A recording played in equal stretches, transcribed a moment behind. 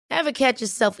Ever catch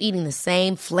yourself eating the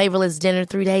same flavorless dinner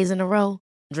 3 days in a row?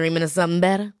 Dreaming of something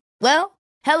better? Well,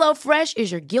 HelloFresh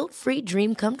is your guilt-free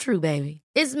dream come true, baby.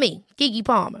 It's me, Keke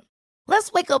Palmer.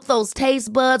 Let's wake up those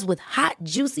taste buds with hot,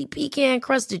 juicy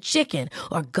pecan-crusted chicken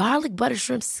or garlic butter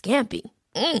shrimp scampi.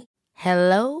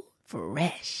 Hello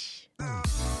Fresh.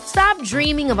 Stop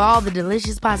dreaming of all the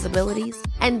delicious possibilities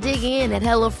and dig in at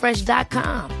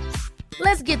HelloFresh.com.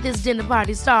 Let's get this dinner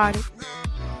party started.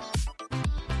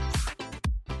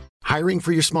 Hiring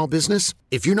for your small business?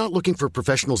 If you're not looking for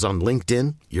professionals on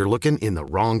LinkedIn, you're looking in the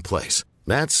wrong place.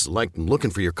 That's like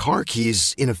looking for your car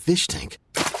keys in a fish tank.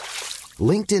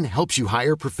 LinkedIn helps you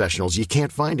hire professionals you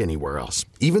can't find anywhere else,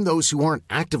 even those who aren't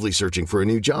actively searching for a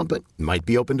new job but might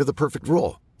be open to the perfect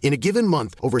role. In a given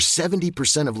month, over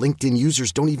 70% of LinkedIn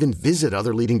users don't even visit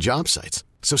other leading job sites.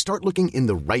 So start looking in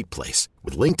the right place.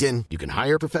 With LinkedIn, you can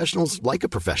hire professionals like a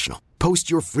professional.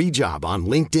 Post your free job on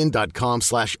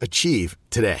linkedin.com/achieve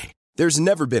today. There's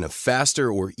never been a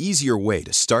faster or easier way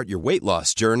to start your weight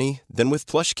loss journey than with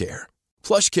PlushCare.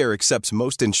 PlushCare accepts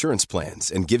most insurance plans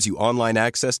and gives you online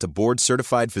access to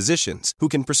board-certified physicians who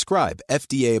can prescribe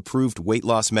FDA-approved weight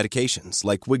loss medications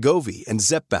like Wegovy and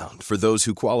Zepbound for those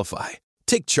who qualify.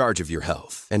 Take charge of your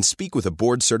health and speak with a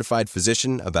board-certified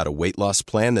physician about a weight loss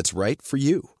plan that's right for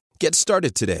you. Get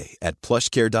started today at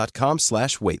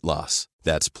plushcare.com/weight loss.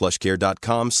 That's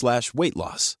plushcare.com/weight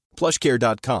loss.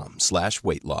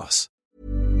 plushcare.com/weight loss.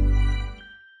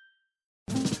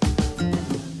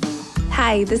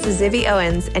 Hi, this is Zibby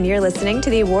Owens, and you're listening to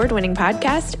the award-winning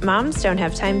podcast, Moms Don't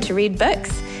Have Time to Read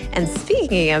Books. And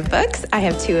speaking of books, I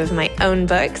have 2 of my own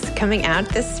books coming out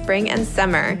this spring and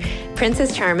summer.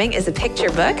 Princess Charming is a picture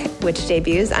book, which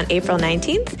debuts on April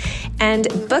 19th, and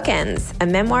Bookends, a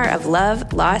memoir of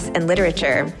love, loss, and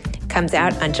literature, comes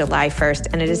out on July 1st,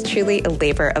 and it is truly a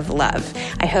labor of love.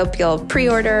 I hope you'll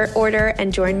pre-order, order,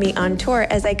 and join me on tour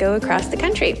as I go across the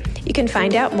country. You can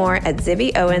find out more at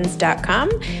zibbyowens.com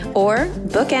or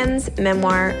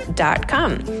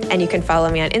bookendsmemoir.com. And you can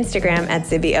follow me on Instagram at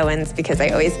zibbyowens because I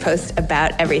always post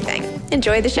about everything.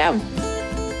 Enjoy the show.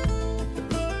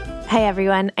 Hi,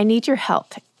 everyone. I need your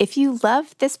help. If you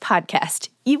love this podcast,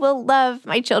 you will love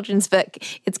my children's book.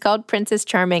 It's called Princess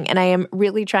Charming, and I am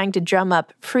really trying to drum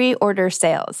up pre-order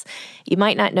sales. You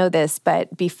might not know this,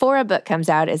 but before a book comes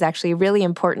out is actually a really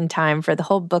important time for the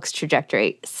whole book's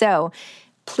trajectory. So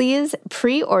please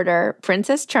pre-order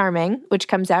Princess Charming, which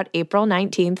comes out April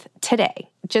 19th today.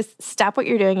 Just stop what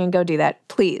you're doing and go do that,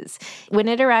 please. When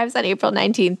it arrives on April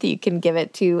 19th, you can give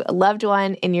it to a loved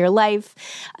one in your life,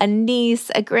 a niece,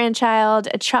 a grandchild,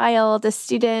 a child, a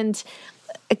student,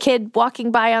 a kid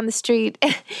walking by on the street,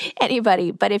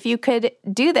 anybody. But if you could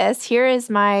do this, here is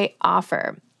my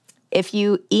offer. If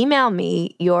you email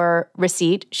me your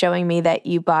receipt showing me that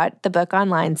you bought the book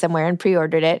online somewhere and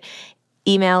pre-ordered it,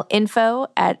 email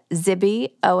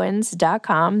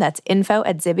info@zibbyowens.com. That's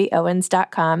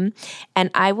info@zibbyowens.com. And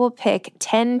I will pick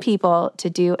 10 people to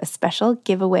do a special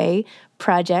giveaway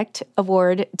project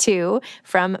award to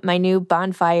from my new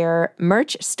Bonfire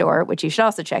merch store, which you should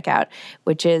also check out,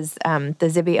 which is the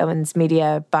Zibby Owens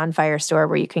Media Bonfire store,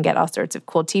 where you can get all sorts of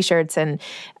cool t-shirts and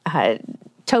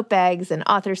tote bags and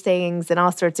author sayings and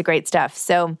all sorts of great stuff.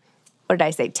 So what did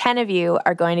I say? 10 of you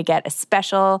are going to get a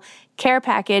special care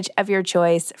package of your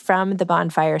choice from the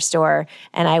Bonfire store,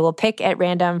 and I will pick at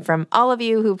random from all of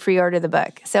you who pre-order the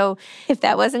book. So if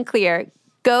that wasn't clear,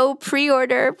 go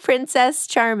pre-order Princess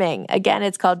Charming. Again,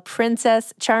 it's called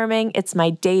Princess Charming. It's my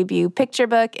debut picture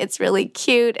book. It's really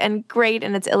cute and great,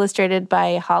 and it's illustrated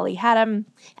by Holly Haddam.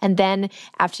 And then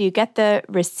after you get the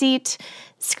receipt,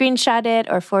 screenshot it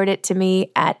or forward it to me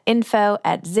at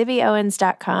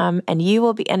info@zibbyowens.com, and you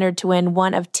will be entered to win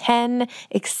one of 10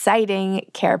 exciting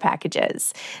care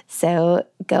packages. So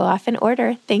go off and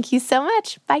order. Thank you so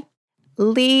much. Bye.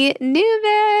 Leigh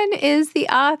Newman is the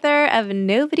author of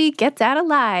Nobody Gets Out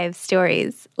Alive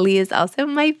stories. Leigh is also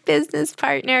my business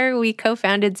partner. We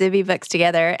co-founded Zibby Books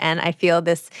together, and I feel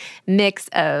this mix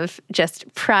of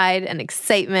just pride and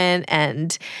excitement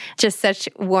and just such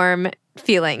warm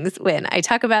feelings when I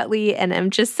talk about Leigh, and I'm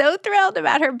just so thrilled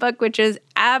about her book, which is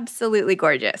absolutely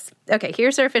gorgeous. Okay,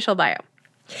 here's her official bio.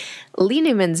 Leigh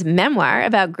Newman's memoir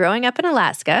about growing up in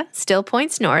Alaska, Still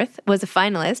Points North, was a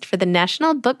finalist for the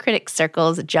National Book Critics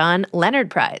Circle's John Leonard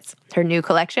Prize. Her new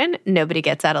collection, Nobody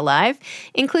Gets Out Alive,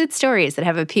 includes stories that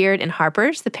have appeared in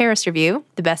Harper's, The Paris Review,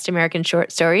 The Best American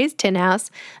Short Stories, Tin House,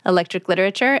 Electric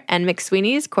Literature, and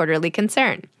McSweeney's Quarterly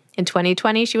Concern. In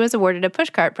 2020, she was awarded a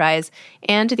Pushcart Prize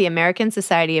and the American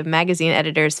Society of Magazine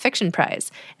Editors Fiction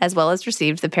Prize, as well as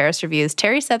received the Paris Review's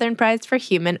Terry Southern Prize for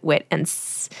Human Wit and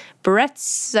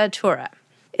Sprezzatura.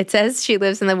 It says she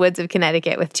lives in the woods of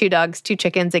Connecticut with 2 dogs, 2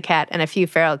 chickens, a cat, and a few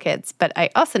feral kids. But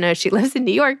I also know she lives in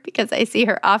New York because I see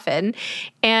her often.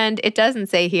 And it doesn't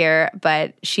say here,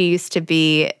 but she used to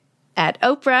be at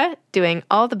Oprah doing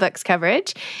all the books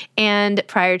coverage. And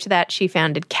prior to that, she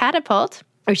founded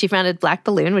she founded Black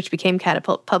Balloon, which became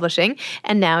Catapult Publishing,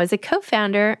 and now is a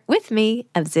co-founder with me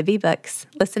of Zibby Books.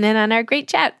 Listen in on our great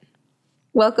chat.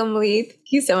 Welcome, Leigh.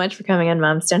 Thank you so much for coming on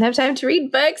Moms Don't Have Time to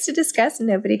Read Books to discuss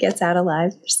Nobody Gets Out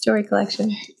Alive, your story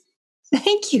collection.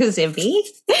 Thank you, Zibby.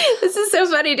 This is so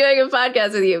funny doing a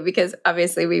podcast with you because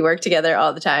obviously we work together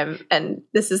all the time and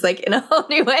this is like in a whole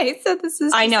new way. So this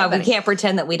is I know. So we can't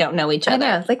pretend that we don't know each other.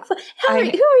 I know. Like, who are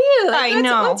you? Like, I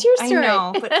know. What's your story?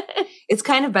 I know. But it's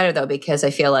kind of better though, because I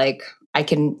feel like I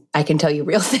can tell you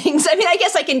real things. I mean, I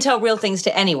guess I can tell real things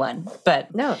to anyone,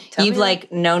 but no, you've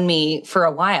like known me for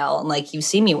a while and like you've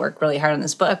seen me work really hard on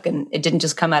this book and it didn't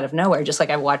just come out of nowhere. Just like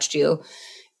I've watched you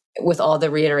with all the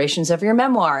reiterations of your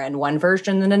memoir and one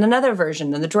version and then another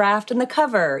version and the draft and the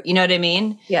cover. You know what I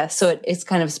mean? Yes. So it's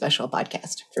kind of a special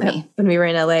podcast for me. When we were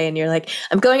in LA and you're like,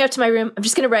 I'm going up to my room. I'm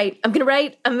just going to write. I'm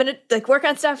going to like work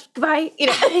on stuff. Goodbye. You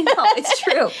know, I know. It's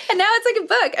true. And now it's like a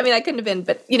book. I mean, I couldn't have been,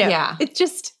 but you know, yeah. It's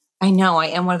just. I know. I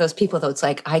am one of those people though. It's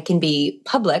like I can be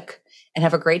public and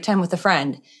have a great time with a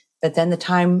friend, but then the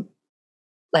time,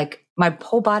 like my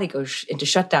whole body goes into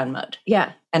shutdown mode.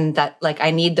 Yeah. And that like, I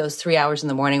need those 3 hours in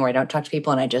the morning where I don't talk to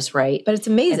people and I just write. But it's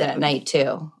amazing. And at night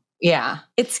too. Yeah.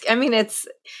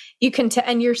 You can tell,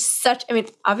 and you're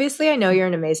obviously I know you're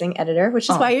an amazing editor, which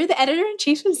is why you're the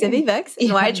editor-in-chief of Zibby Books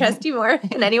and why I trust you more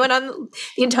than anyone on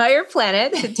the entire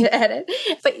planet to edit.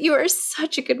 But you are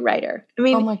such a good writer. I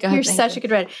mean, oh my God, you're such a good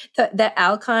writer. The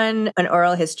Alcon, an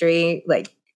oral history,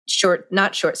 like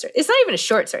not short story. It's not even a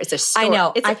short story. It's a story. I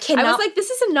know. I was like, this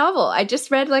is a novel. I just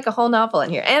read like a whole novel in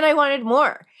here and I wanted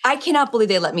more. I cannot believe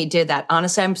they let me do that.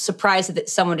 Honestly, I'm surprised that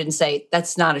someone didn't say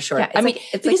that's not a short. Yeah, I mean,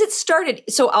 because it started.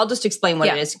 So I'll just explain what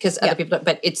it is because other people don't,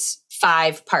 but it's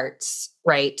 5 parts,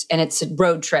 right? And it's a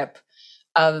road trip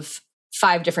of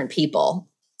 5 different people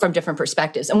from different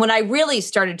perspectives. And when I really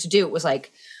started to do it was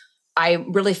like,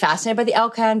 I'm really fascinated by the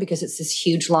Alcan because it's this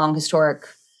huge, long, historic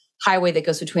highway that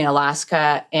goes between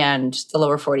Alaska and the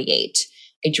lower 48.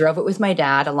 I drove it with my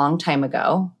dad a long time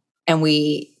ago and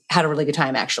we had a really good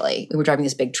time, actually. We were driving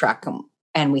this big truck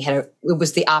and it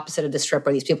was the opposite of this trip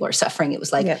where these people are suffering. It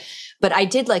was like, but I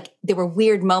did like, there were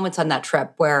weird moments on that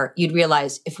trip where you'd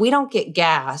realize if we don't get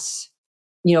gas,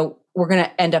 you know, we're going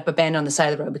to end up abandoned on the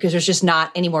side of the road because there's just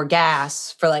not any more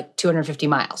gas for like 250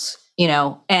 miles, you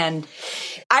know? And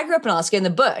I grew up in Alaska in the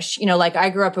bush, you know, like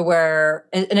I grew up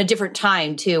in a different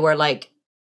time too, where like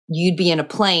you'd be in a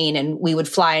plane and we would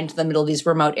fly into the middle of these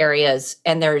remote areas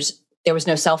and there was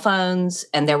no cell phones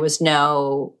and there was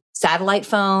no satellite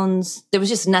phones. There was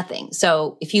just nothing.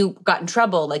 So if you got in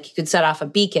trouble, like you could set off a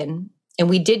beacon, and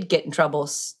we did get in trouble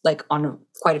like on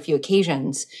quite a few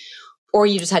occasions, or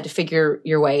you just had to figure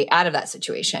your way out of that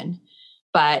situation.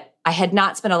 But I had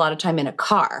not spent a lot of time in a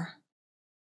car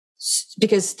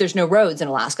because there's no roads in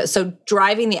Alaska. So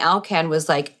driving the Alcan was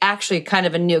like actually kind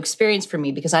of a new experience for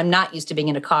me because I'm not used to being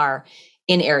in a car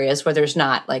in areas where there's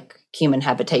not like human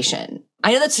habitation.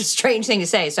 I know that's a strange thing to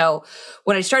say. So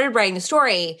when I started writing the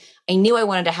story, I knew I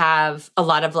wanted to have a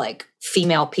lot of like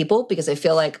female people because I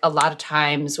feel like a lot of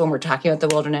times when we're talking about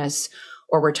the wilderness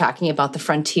or we're talking about the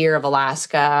frontier of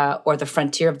Alaska or the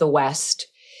frontier of the West,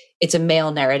 it's a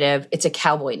male narrative. It's a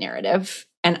cowboy narrative.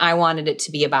 And I wanted it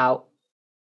to be about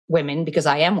women because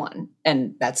I am one.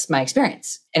 And that's my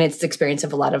experience. And it's the experience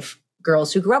of a lot of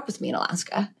girls who grew up with me in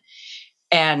Alaska.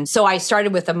 And so I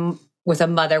started with a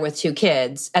mother with 2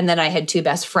 kids. And then I had 2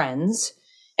 best friends.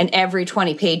 And every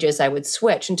 20 pages I would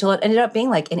switch until it ended up being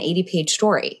like an 80-page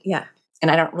story. Yeah.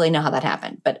 And I don't really know how that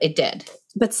happened, but it did.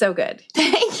 But so good.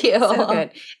 Thank you. So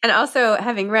good. And also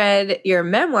having read your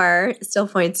memoir, Still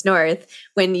Points North,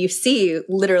 when you see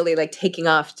literally like taking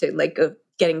off to like go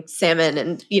getting salmon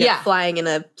and, you know, flying in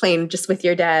a plane just with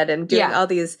your dad and doing all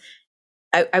these,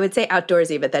 I would say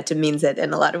outdoorsy, but that demeans it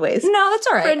in a lot of ways. No, that's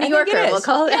all right. For a New Yorker, we'll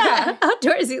call it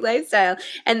outdoorsy lifestyle.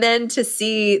 And then to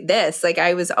see this, like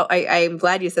I'm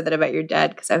glad you said that about your dad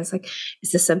because I was like,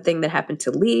 is this something that happened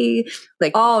to Leigh?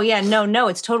 Like, oh yeah, no,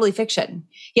 it's totally fiction.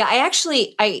 Yeah,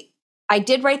 I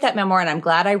did write that memoir and I'm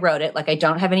glad I wrote it. Like I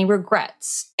don't have any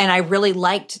regrets. And I really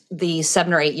liked the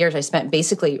 7 or 8 years I spent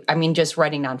basically, just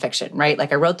writing nonfiction, right?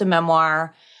 Like I wrote the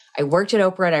memoir, I worked at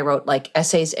Oprah and I wrote like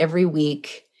essays every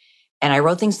week. And I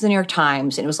wrote things to the New York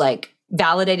Times and it was like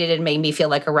validated and made me feel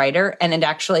like a writer. And it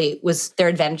actually there are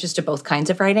advantages to both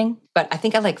kinds of writing. But I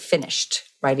think I like finished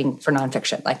writing for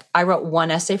nonfiction. Like I wrote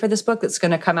 1 essay for this book that's going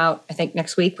to come out, I think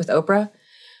next week with Oprah.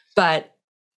 But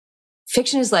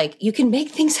fiction is like, you can make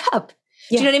things up.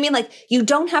 Do you know what I mean? Like, you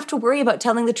don't have to worry about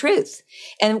telling the truth.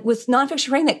 And with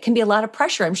nonfiction writing, that can be a lot of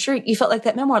pressure. I'm sure you felt like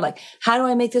that memoir. Like, how do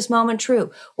I make this moment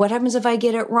true? What happens if I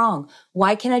get it wrong?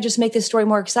 Why can't I just make this story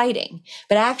more exciting?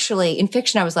 But actually, in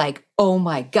fiction, I was like, oh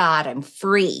my God, I'm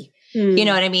free. You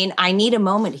know what I mean? I need a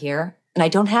moment here, and I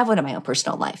don't have one in my own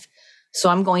personal life. So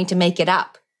I'm going to make it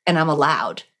up, and I'm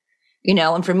allowed. You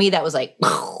know, and for me, that was like,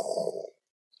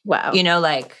 wow. You know,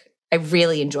 like, I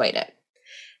really enjoyed it.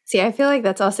 See, I feel like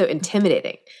that's also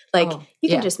intimidating. Like, you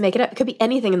can just make it up. It could be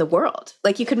anything in the world.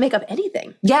 Like, you could make up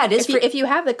anything. Yeah, it is. If you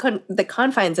have the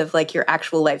confines of, like, your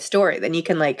actual life story, then you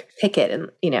can, like, pick it. And,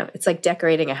 you know, it's like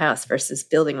decorating a house versus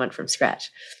building one from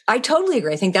scratch. I totally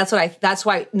agree. I think that's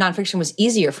why nonfiction was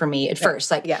easier for me at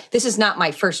first. Like, this is not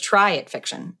my first try at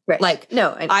fiction. Right. Like,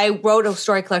 no, I wrote a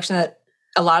story collection that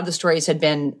a lot of the stories had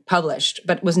been published,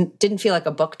 but didn't feel like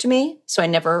a book to me. So I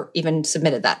never even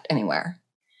submitted that anywhere.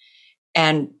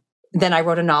 And then I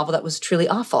wrote a novel that was truly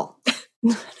awful.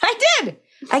 I did.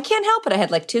 I can't help it. I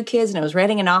had like 2 kids and I was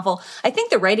writing a novel. I think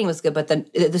the writing was good, but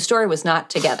the story was not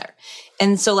together.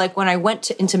 And so like when I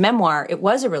went into memoir, it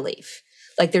was a relief.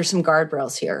 Like there's some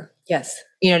guardrails here. Yes.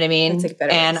 You know what I mean? That's a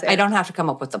better and way to say I it. don't have to come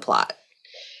up with the plot.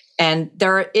 And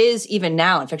there is, even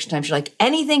now in fiction times, you're like,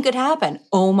 anything could happen.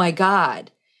 Oh my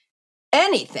God.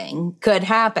 Anything could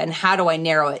happen. How do I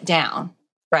narrow it down?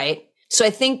 Right? So I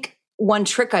think one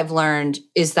trick I've learned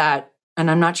is that, and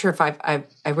I'm not sure if I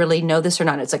really know this or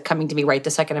not, it's like coming to me right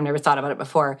this second, I've never thought about it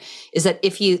before, is that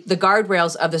the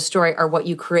guardrails of the story are what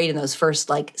you create in those first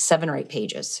like 7 or 8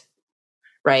 pages,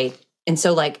 right? And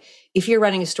so like, if you're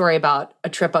writing a story about a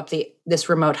trip up this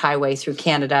remote highway through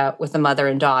Canada with a mother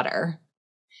and daughter,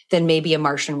 then maybe a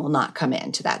Martian will not come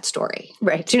into that story.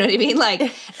 Right. Do you know what I mean?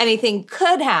 Like anything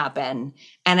could happen.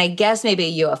 And I guess maybe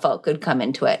a UFO could come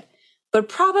into it. But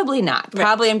probably not. Right.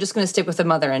 Probably I'm just going to stick with the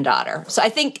mother and daughter. So I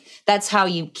think that's how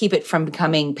you keep it from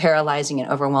becoming paralyzing and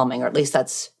overwhelming, or at least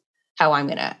that's how I'm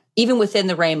going to, even within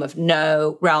the realm of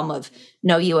no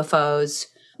UFOs,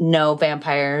 no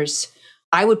vampires.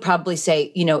 I would probably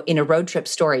say, you know, in a road trip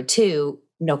story too,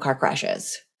 no car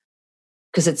crashes.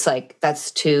 Because it's like, that's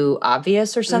too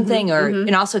obvious or something.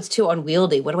 And also it's too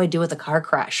unwieldy. What do I do with a car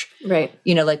crash? Right.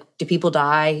 You know, like, do people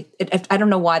die? I don't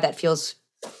know why that feels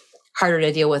harder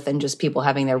to deal with than just people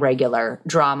having their regular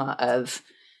drama of,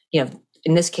 you know,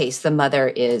 in this case, the mother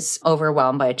is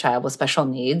overwhelmed by a child with special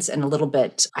needs and a little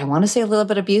bit, I want to say a little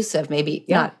bit abusive, maybe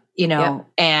not, you know,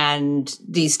 and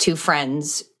these 2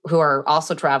 friends who are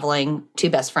also traveling, 2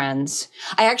 best friends.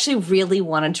 I actually really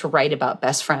wanted to write about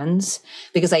best friends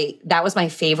because that was my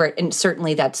favorite. And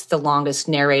certainly that's the longest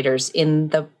narrators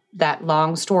in that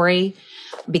long story,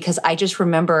 because I just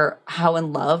remember how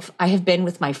in love I have been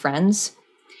with my friends.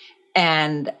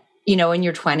 And, you know, in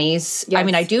your 20s, yes. I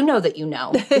mean, I do know that you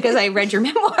know, because I read your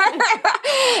memoir.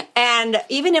 And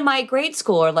even in my grade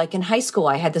school or like in high school,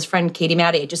 I had this friend, Katie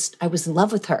Maddie. I was in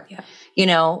love with her. Yeah. You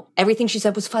know, everything she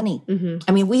said was funny.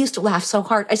 I mean, we used to laugh so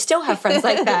hard. I still have friends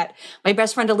like that. My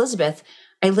best friend, Elizabeth,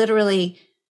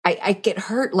 I get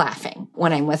hurt laughing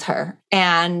when I'm with her.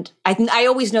 And I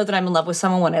always know that I'm in love with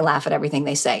someone when I laugh at everything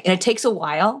they say. And it takes a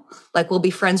while. Like, we'll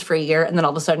be friends for a year. And then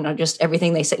all of a sudden, just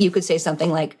everything they say, you could say something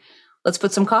like, let's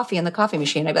put some coffee in the coffee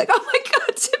machine. I'd be like, oh my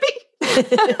God,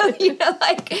 Sibby. You know,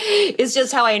 like, it's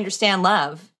just how I understand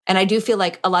love. And I do feel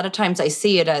like a lot of times I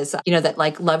see it as, you know, that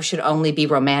like love should only be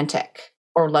romantic,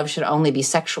 or love should only be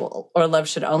sexual, or love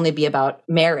should only be about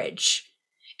marriage.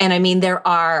 And I mean, there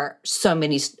are so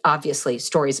many, obviously,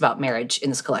 stories about marriage in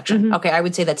this collection. Okay, I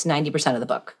would say that's 90% of the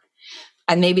book.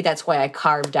 And maybe that's why I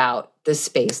carved out this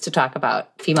space to talk about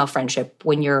female friendship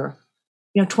when you're,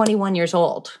 you know, 21 years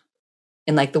old.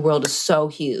 And like the world is so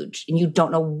huge and you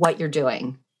don't know what you're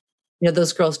doing. You know,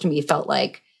 those girls to me felt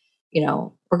like, you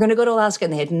know, we're going to go to Alaska,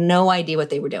 and they had no idea what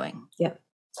they were doing. Yeah.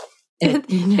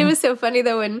 It was so funny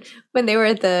though when they were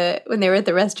at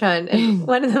the restaurant, and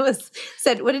one of them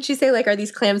said, what did she say? Like, are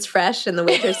these clams fresh? And the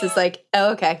waitress is like,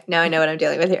 oh, okay, now I know what I'm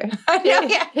dealing with here.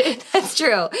 Yeah, that's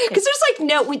true. Because there's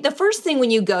like the first thing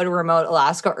when you go to remote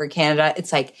Alaska or Canada,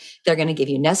 it's like they're going to give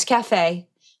you Nescafe.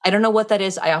 I don't know what that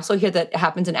is. I also hear that it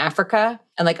happens in Africa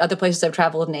and like other places I've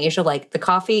traveled in Asia. Like the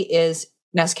coffee is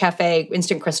Nescafe,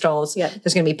 instant crystals. Yeah.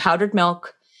 There's going to be powdered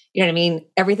milk. You know what I mean?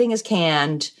 Everything is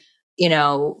canned. You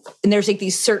know, and there's like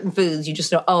these certain foods you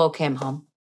just know, oh, okay, I'm home.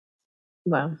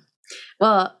 Wow.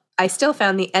 Well, I still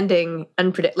found the ending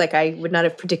like I would not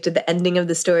have predicted the ending of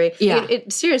the story. Yeah.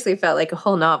 It seriously felt like a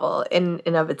whole novel in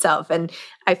and of itself. And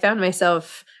I found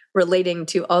myself relating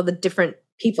to all the different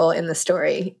people in the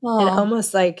story. Aww. And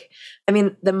almost like, I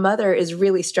mean, the mother is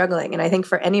really struggling. And I think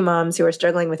for any moms who are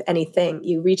struggling with anything,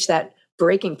 you reach that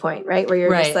breaking point, right? Where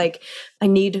you're just like, I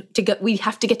need to go, we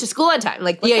have to get to school on time.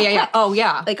 Like, yeah. Oh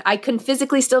yeah. Like I can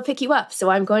physically still pick you up.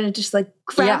 So I'm going to just like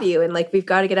grab you and like, we've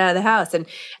got to get out of the house. And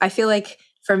I feel like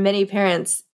for many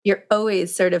parents, you're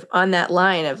always sort of on that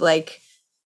line of like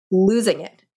losing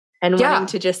it and wanting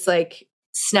to just like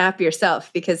snap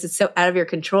yourself because it's so out of your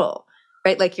control,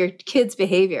 right? Like your kids'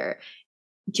 behavior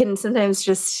can sometimes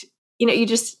just,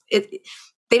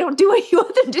 they don't do what you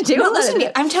want them to do. No, listen,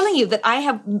 I'm telling you that I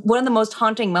have one of the most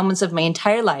haunting moments of my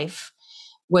entire life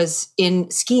was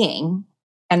in skiing.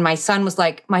 And my son was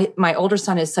like, my older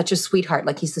son is such a sweetheart.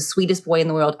 Like he's the sweetest boy in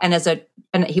the world. And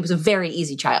he was a very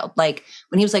easy child. Like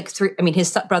when he was like 3,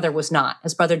 his brother was not.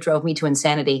 His brother drove me to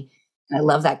insanity. And I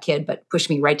love that kid, but pushed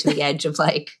me right to the edge of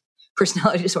like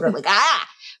personality disorder, like,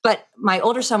 But my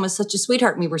older son was such a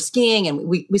sweetheart. And we were skiing and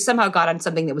we somehow got on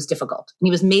something that was difficult. And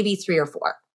he was maybe 3 or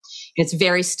 4. And it's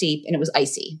very steep and it was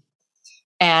icy.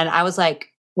 And I was like,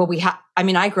 well,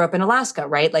 I grew up in Alaska,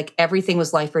 right? Like everything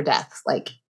was life or death. Like,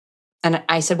 and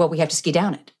I said, well, we have to ski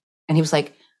down it. And he was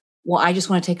like, well, I just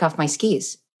want to take off my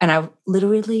skis. And I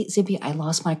literally, Zippy, I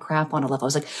lost my crap on a level. I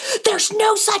was like, there's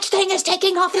no such thing as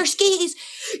taking off your skis.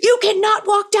 You cannot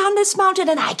walk down this mountain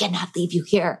and I cannot leave you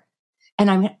here.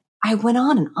 And I went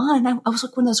on and on. And I was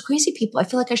like one of those crazy people. I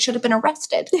feel like I should have been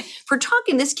arrested for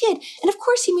talking to this kid. And of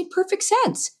course he made perfect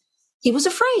sense. He was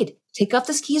afraid. Take off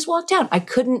the skis, walk down. I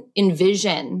couldn't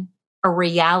envision a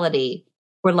reality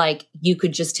where like you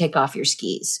could just take off your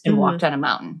skis and walk down a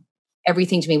mountain.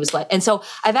 Everything to me was like, and so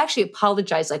I've actually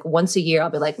apologized like once a year.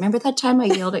 I'll be like, remember that time I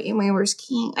yelled at you when we were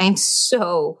skiing? I'm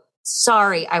so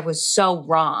sorry. I was so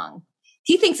wrong.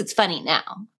 He thinks it's funny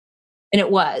now. And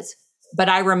it was, but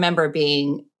I remember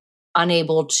being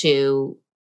unable to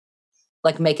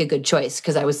like make a good choice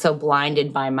because I was so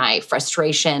blinded by my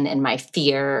frustration and my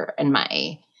fear and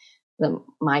my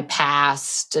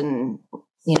past. And,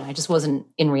 I just wasn't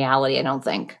in reality, I don't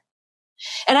think.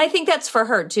 And I think that's for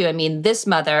her too. I mean, this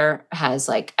mother has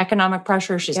like economic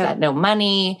pressure. She's got no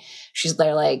money. She's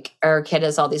there like, her kid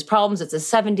has all these problems. It's his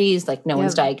 70s. Like no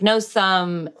one's diagnosed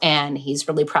them. And he's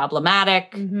really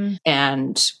problematic. Mm-hmm.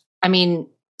 And I mean,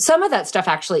 some of that stuff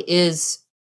actually is,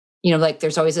 like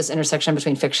there's always this intersection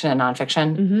between fiction and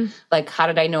nonfiction. Mm-hmm. Like, how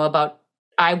did I know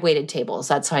I waited tables.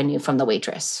 That's how I knew from The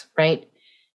Waitress, right?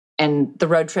 And the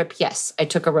road trip, yes, I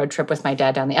took a road trip with my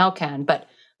dad down the Alcan, but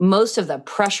most of the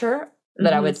pressure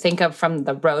that I would think of from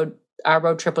our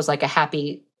road trip was like a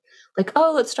happy, like,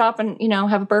 oh, let's stop and,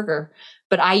 have a burger.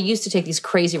 But I used to take these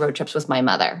crazy road trips with my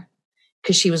mother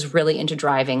because she was really into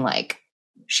driving. Like,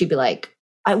 she'd be like,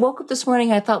 I woke up this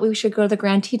morning, I thought we should go to the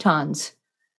Grand Tetons.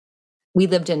 We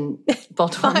lived in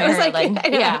Baltimore, Maryland.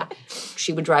 Like,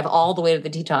 she would drive all the way to the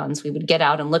Tetons. We would get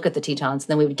out and look at the Tetons. And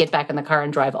then we would get back in the car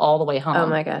and drive all the way home. Oh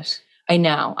my gosh. I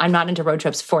know. I'm not into road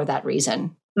trips for that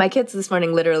reason. My kids this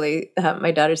morning, literally,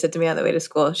 my daughter said to me on the way to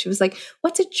school, she was like,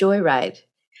 what's a joyride?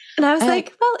 And I was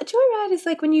like, well, a joyride is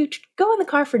like when you go in the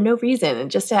car for no reason and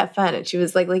just to have fun. And she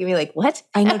was like, looking at me like, what?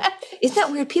 I know. Isn't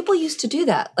that weird? People used to do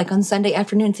that. Like on Sunday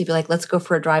afternoons, they'd be like, let's go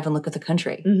for a drive and look at the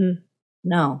country. Mm-hmm.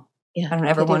 No. Yeah, I don't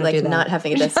ever want to do that. Not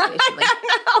having a destination like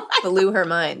blew her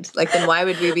mind. Like, then why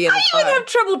would we be in the car? I would have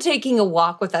trouble taking a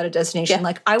walk without a destination. Yeah.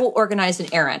 Like, I will organize an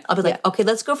errand. I'll be like, okay,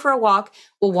 let's go for a walk.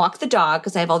 We'll walk the dog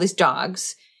because I have all these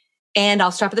dogs, and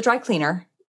I'll stop at the dry cleaner.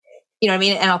 You know what I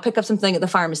mean? And I'll pick up something at the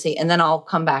pharmacy, and then I'll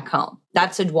come back home.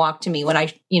 That's a walk to me. When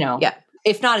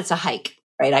if not, it's a hike,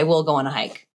 right? I will go on a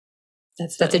hike.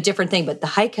 That's a different thing. But the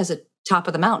hike has a top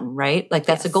of the mountain, right? Like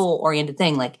that's a goal-oriented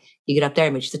thing. Like you get up there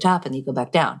and reach the top and you go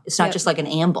back down. It's not just like an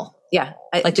amble. Yeah.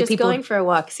 Like just going for a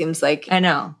walk seems like, I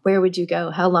know. Where would you go?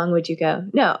 How long would you go?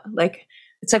 No, like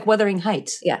it's like Wuthering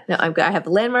Heights. Yeah. No, I have a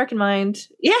landmark in mind.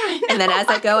 Yeah. And then as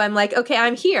I go, I'm like, okay,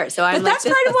 I'm here. So But that's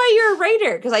part of why you're a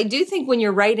writer. Because I do think when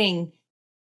you're writing,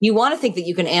 you want to think that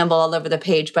you can amble all over the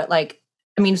page. But like,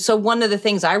 I mean, so one of the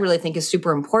things I really think is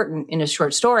super important in a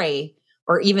short story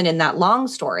or even in that long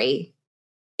story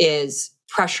is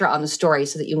pressure on the story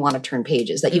so that you want to turn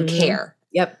pages, that you care.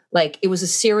 Yep. Like it was a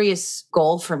serious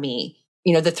goal for me.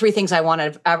 The 3 things I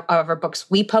wanted out of our books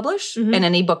we publish and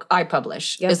any book I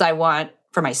publish is I want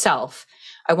for myself,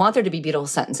 I want there to be beautiful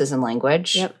sentences and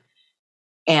language. Yep.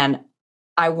 And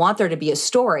I want there to be a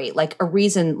story, like a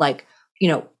reason, like,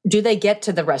 do they get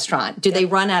to the restaurant? Do they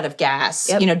run out of gas?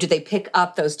 Yep. Do they pick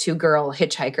up those 2 girl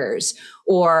hitchhikers?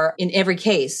 Or in every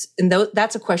case, and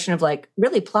that's a question of like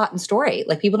really plot and story.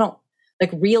 Like people don't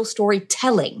like real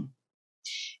storytelling.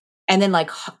 And then like,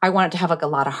 I want it to have like a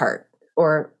lot of heart,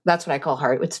 or that's what I call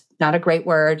heart. It's not a great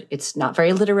word. It's not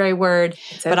very literary word,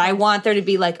 but I want there to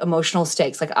be like emotional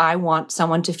stakes. Like I want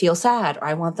someone to feel sad or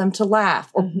I want them to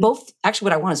laugh or both. Actually,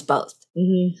 what I want is both.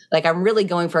 Mm-hmm. Like I'm really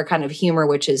going for a kind of humor,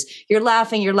 which is you're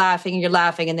laughing,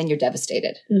 and then you're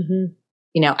devastated. Mm-hmm.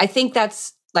 You know, I think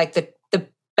that's like the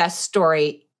best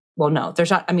story. Well, no,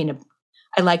 there's not. I mean,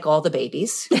 I like all the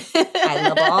babies. I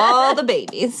love all the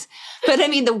babies. But I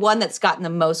mean, the one that's gotten the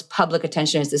most public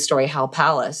attention is the story Hal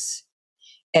Palace.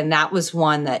 And that was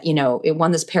one that, you know, it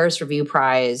won this Paris Review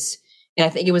Prize. And I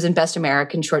think it was in Best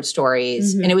American Short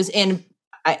Stories. Mm-hmm. And it was in,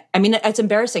 I mean, it's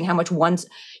embarrassing how much one's,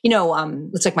 you know,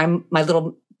 it's like my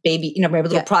little baby, you know, my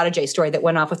little protege story that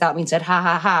went off without me and said, ha,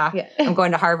 ha, ha, I'm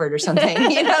going to Harvard or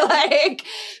something, you know, like,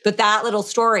 but that little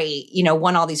story, you know,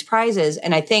 won all these prizes.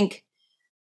 And I think,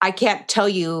 I can't tell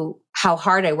you how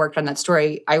hard I worked on that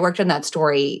story. I worked on that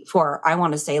story for, I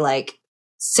want to say like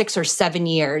 6 or 7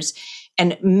 years.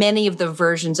 And many of the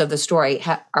versions of the story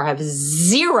have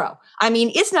zero. I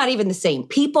mean, it's not even the same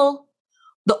people.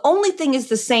 The only thing is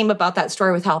the same about that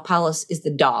story with Hal Palace is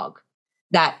the dog.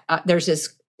 That there's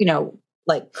this, you know,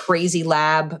 like crazy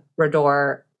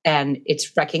Labrador, and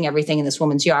it's wrecking everything in this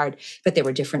woman's yard. But there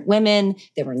were different women.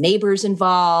 There were neighbors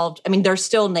involved. I mean, there's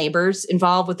still neighbors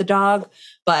involved with the dog.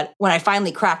 But when I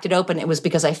finally cracked it open, it was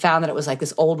because I found that it was like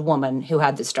this old woman who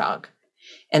had this dog.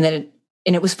 And then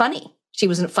it was funny. She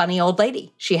was a funny old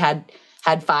lady. She had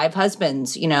 5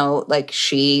 husbands, you know, like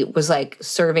she was like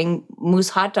serving moose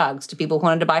hot dogs to people who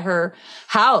wanted to buy her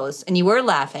house. And you were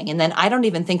laughing. And then I don't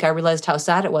even think I realized how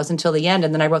sad it was until the end.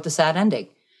 And then I wrote the sad ending.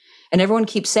 And everyone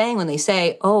keeps saying when they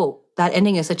say, oh, that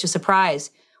ending is such a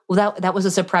surprise. Well, that was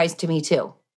a surprise to me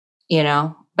too, you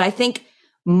know? But I think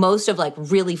most of like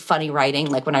really funny writing,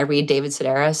 like when I read David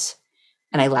Sedaris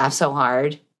and I laugh so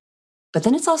hard, but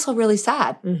then it's also really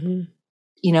sad. Mm-hmm.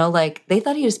 You know, like they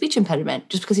thought he had a speech impediment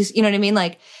just because he's, you know what I mean?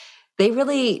 Like they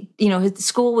really, you know, his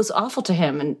school was awful to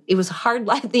him and it was a hard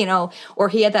life, you know, or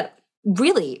he had that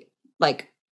really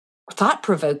like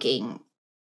thought-provoking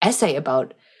essay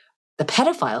about the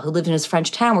pedophile who lived in his French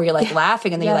town where you're like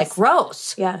laughing and then you're like,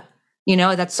 gross. Yeah. You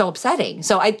know, that's so upsetting.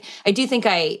 So I do think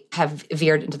I have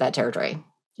veered into that territory.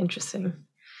 Interesting.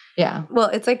 Yeah. Well,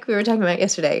 it's like we were talking about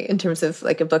yesterday in terms of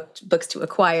like books to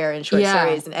acquire and short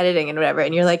stories and editing and whatever.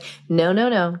 And you're like,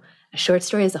 no. A short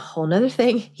story is a whole nother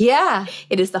thing. Yeah.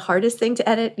 It is the hardest thing to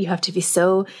edit. You have to be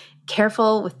so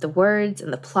careful with the words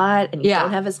and the plot, and you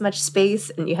don't have as much space,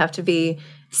 and you have to be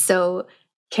so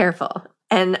careful.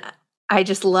 And I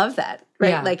just love that, right?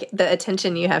 Yeah. Like the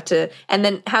attention you have to, and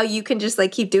then how you can just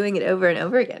like keep doing it over and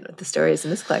over again with the stories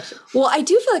in this collection. Well, I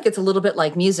do feel like it's a little bit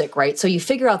like music, right? So you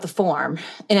figure out the form,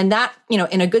 and in that, you know,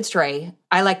 in a good story,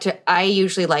 I always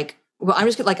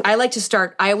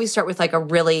start with like a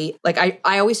really, like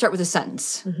I always start with a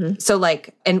sentence. Mm-hmm. So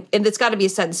like, and it's got to be a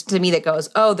sentence to me that goes,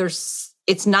 oh,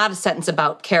 it's not a sentence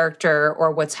about character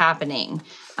or what's happening.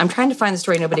 I'm trying to find the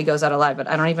story Nobody Goes Out Alive, but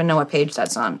I don't even know what page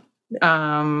that's on.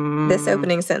 This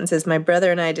opening sentence is, my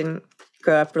brother and I didn't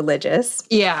grow up religious.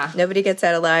 Yeah. Nobody Gets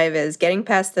Out Alive is getting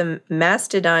past the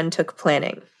mastodon took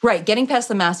planning. Right. Getting past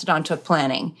the mastodon took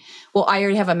planning. Well, I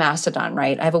already have a mastodon,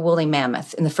 right? I have a woolly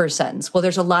mammoth in the first sentence. Well,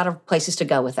 there's a lot of places to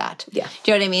go with that. Yeah.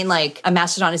 Do you know what I mean? Like a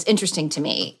mastodon is interesting to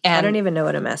me. And I don't even know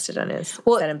what a mastodon is.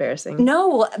 Well, is that embarrassing?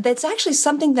 No, that's actually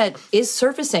something that is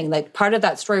surfacing. Like part of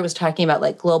that story was talking about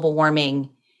like global warming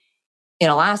in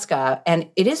Alaska. And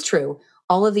it is true.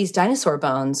 All of these dinosaur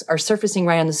bones are surfacing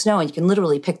right on the snow and you can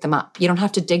literally pick them up. You don't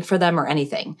have to dig for them or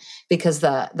anything because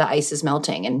the ice is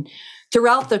melting. And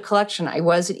throughout the collection, I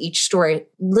was at each story a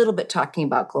little bit talking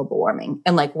about global warming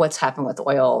and like what's happened with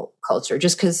oil culture,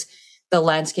 just because the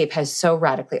landscape has so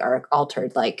radically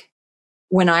altered. Like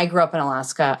when I grew up in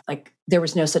Alaska, like there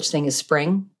was no such thing as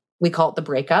spring. We call it the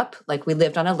breakup. Like we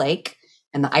lived on a lake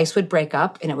and the ice would break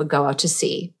up and it would go out to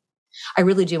sea. I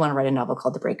really do want to write a novel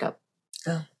called The Breakup.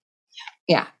 Oh.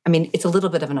 Yeah. I mean, it's a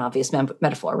little bit of an obvious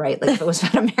metaphor, right? Like if it was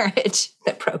about a marriage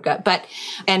that broke up,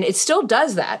 and it still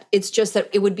does that. It's just that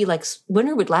it would be like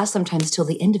winter would last sometimes till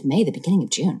the end of May, the beginning of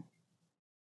June.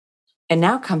 And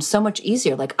now comes so much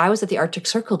easier. Like I was at the Arctic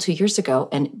Circle 2 years ago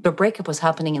and the breakup was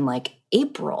happening in like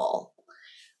April.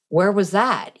 Where was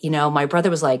that? You know, my brother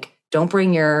was like, don't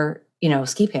bring your, you know,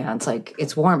 ski pants. Like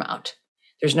it's warm out.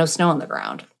 There's no snow on the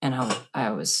ground. And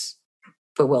I was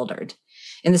bewildered.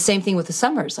 And the same thing with the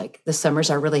summers. Like the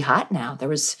summers are really hot now. There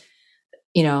was,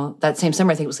 you know, that same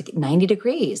summer, I think it was like 90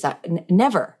 degrees. That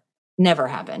never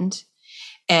happened.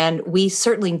 And we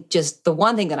certainly just, the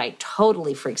one thing that I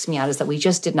totally freaks me out is that we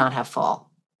just did not have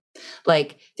fall.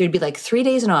 Like there'd be like 3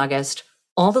 days in August,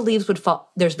 all the leaves would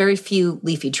fall. There's very few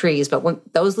leafy trees, but when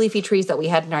those leafy trees that we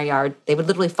had in our yard, they would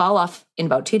literally fall off in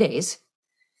about 2 days.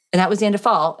 And that was the end of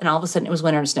fall. And all of a sudden it was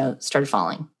winter and snow started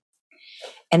falling.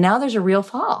 And now there's a real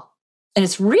fall. And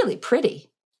it's really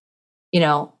pretty. You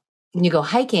know, when you go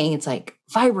hiking, it's like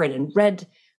vibrant and red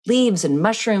leaves and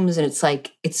mushrooms. And it's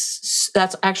like,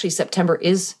 that's actually September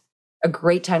is a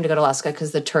great time to go to Alaska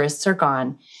because the tourists are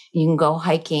gone. You can go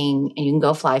hiking and you can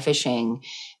go fly fishing.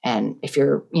 And if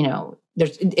you're,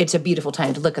 it's a beautiful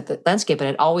time to look at the landscape, but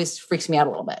it always freaks me out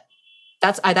a little bit.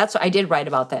 That's what I did write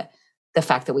about the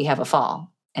fact that we have a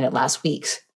fall and it lasts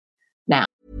weeks now.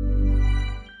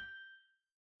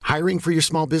 Hiring for your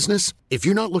small business? If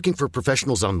you're not looking for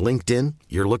professionals on LinkedIn,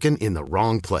 you're looking in the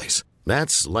wrong place.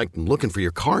 That's like looking for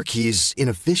your car keys in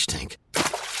a fish tank.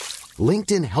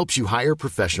 LinkedIn helps you hire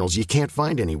professionals you can't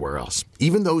find anywhere else,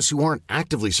 even those who aren't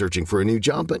actively searching for a new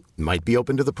job but might be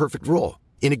open to the perfect role.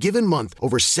 In a given month,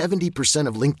 over 70%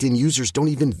 of LinkedIn users don't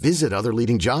even visit other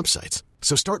leading job sites.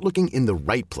 So start looking in the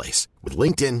right place. With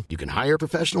LinkedIn, you can hire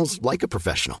professionals like a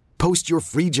professional. Post your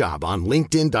free job on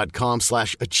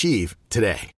linkedin.com/achieve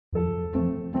today.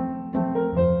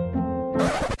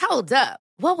 Hold up.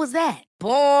 What was that?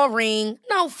 Boring.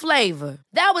 No flavor.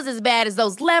 That was as bad as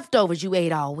those leftovers you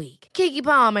ate all week. Keke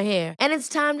Palmer here. And it's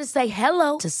time to say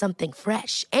hello to something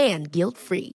fresh and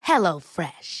guilt-free. Hello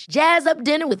Fresh. Jazz up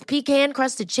dinner with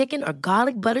pecan-crusted chicken or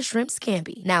garlic butter shrimp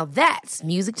scampi. Now that's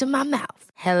music to my mouth.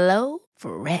 Hello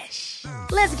Fresh.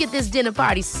 Let's get this dinner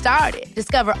party started.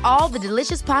 Discover all the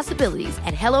delicious possibilities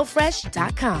at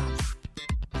HelloFresh.com.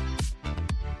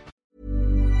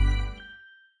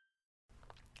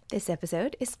 This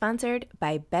episode is sponsored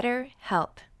by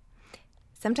BetterHelp.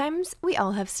 Sometimes we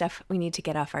all have stuff we need to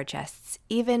get off our chests.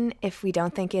 Even if we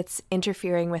don't think it's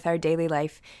interfering with our daily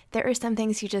life, there are some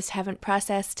things you just haven't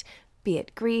processed, be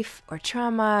it grief or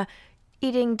trauma,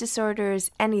 eating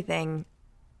disorders, anything.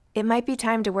 It might be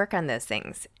time to work on those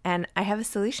things, and I have a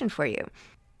solution for you.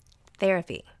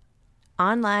 Therapy.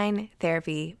 Online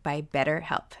therapy by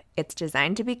BetterHelp. It's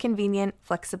designed to be convenient,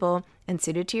 flexible, and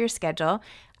suited to your schedule.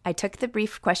 I took the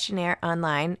brief questionnaire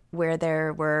online where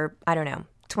there were,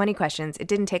 20 questions. It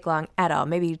didn't take long at all,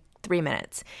 maybe 3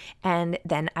 minutes. And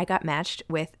then I got matched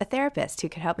with a therapist who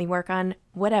could help me work on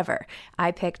whatever. I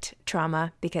picked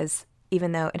trauma because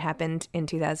even though it happened in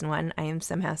 2001, I am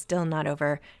somehow still not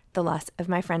over the loss of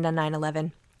my friend on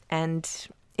 9/11. And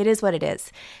it is what it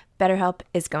is. BetterHelp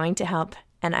is going to help.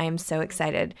 And I am so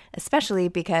excited, especially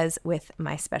because with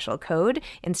my special code,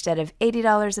 instead of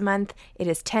 $80 a month, it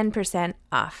is 10%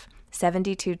 off,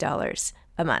 $72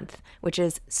 a month, which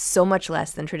is so much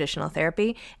less than traditional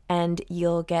therapy. And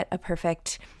you'll get a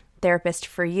perfect therapist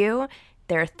for you.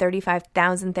 There are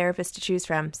 35,000 therapists to choose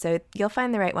from, so you'll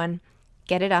find the right one.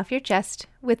 Get it off your chest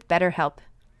with BetterHelp.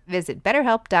 Visit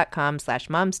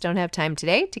betterhelp.com/momsdon'thavetime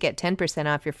today to get 10%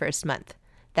 off your first month.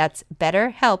 That's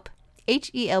BetterHelp,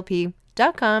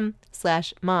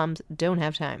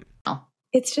 HELP.com/momsdon'thavetime.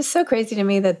 It's just so crazy to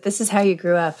me that this is how you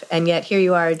grew up, and yet here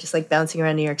you are just like bouncing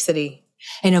around New York City.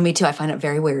 I know, me too. I find it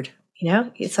very weird.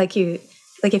 It's like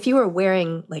if you were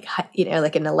wearing like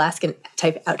an Alaskan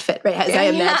type outfit, right? As I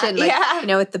imagine,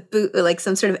 with the boot, like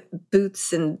some sort of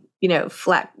boots and,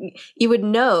 flat, you would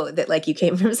know that like you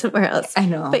came from somewhere else. I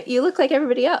know. But you look like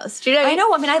everybody else. Do you know what I mean? I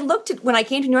know. I mean, I looked at, when I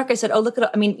came to New York, I said, oh, look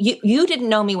at, you didn't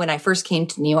know me when I first came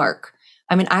to New York.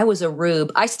 I was a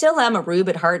rube. I still am a rube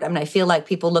at heart. I feel like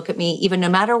people look at me, even no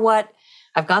matter what,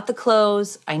 I've got the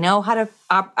clothes. I know how to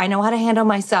handle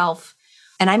myself.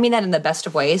 And I mean that in the best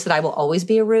of ways, that I will always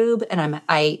be a rube. And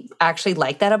I actually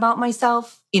like that about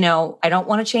myself. I don't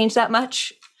want to change that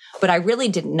much, but I really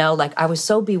didn't know, like I was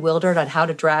so bewildered on how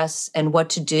to dress and what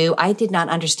to do. I did not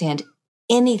understand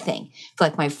anything for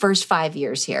like my first 5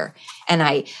 years here. And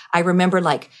I remember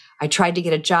like, I tried to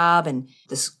get a job, and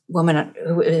this woman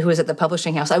who was at the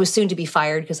publishing house, I was soon to be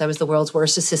fired because I was the world's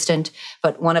worst assistant.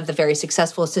 But one of the very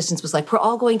successful assistants was like, we're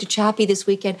all going to Chappie this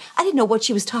weekend. I didn't know what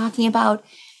she was talking about.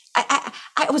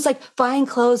 I was like buying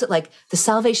clothes at like the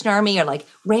Salvation Army or like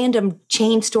random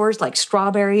chain stores like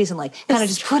Strawberries and like kind of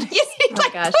just putting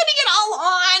it all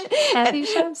on. I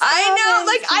know,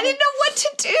 like I didn't know what to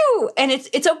do. And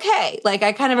it's okay. Like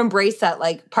I kind of embrace that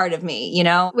like part of me,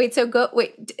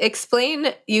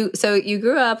 Explain so you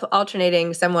grew up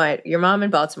alternating somewhat, your mom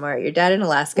in Baltimore, your dad in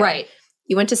Alaska. Right.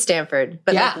 You went to Stanford.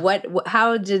 But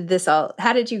how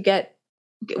did you get,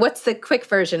 what's the quick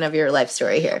version of your life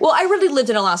story here? Well, I really lived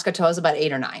in Alaska till I was about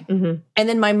 8 or 9. Mm-hmm. And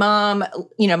then my mom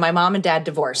and dad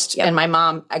divorced. Yep. And my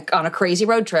mom, on a crazy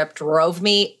road trip, drove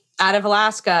me out of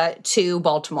Alaska to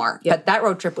Baltimore. Yep. But that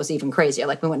road trip was even crazier.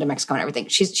 Like we went to Mexico and everything.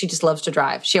 She just loves to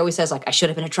drive. She always says like, I should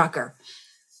have been a trucker.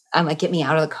 I'm like, get me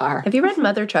out of the car. Have you read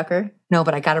Mother Trucker? No,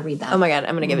 but I got to read that. Oh my God.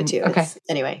 I'm going to give it to you. Okay.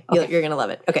 Anyway, you're going to love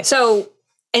it. Okay. So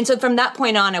from that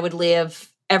point on, I would live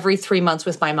every 3 months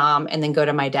with my mom and then go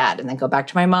to my dad and then go back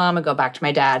to my mom and go back to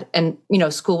my dad. And,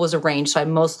 school was arranged. So I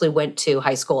mostly went to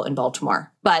high school in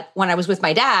Baltimore. But when I was with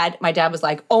my dad was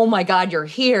like, oh my God, you're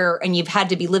here. And you've had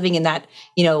to be living in that,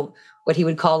 what he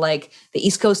would call like the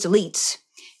East Coast elites.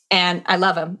 And I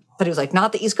love him, but he was like,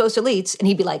 not the East Coast elites. And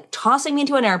he'd be like tossing me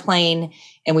into an airplane,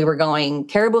 and we were going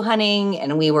caribou hunting,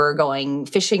 and we were going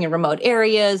fishing in remote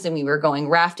areas, and we were going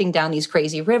rafting down these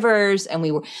crazy rivers. And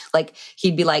we were like,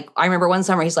 he'd be like, I remember one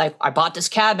summer, he's like, I bought this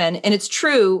cabin. And it's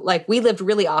true. Like, we lived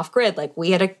really off grid. Like,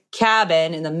 we had a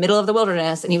cabin in the middle of the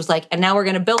wilderness. And he was like, and now we're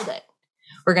going to build it.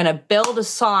 We're going to build a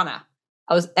sauna.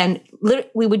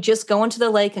 We would just go into the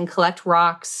lake and collect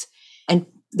rocks. And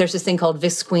there's this thing called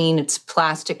visqueen. It's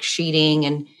plastic sheeting.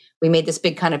 And we made this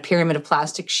big kind of pyramid of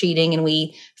plastic sheeting, and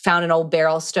we found an old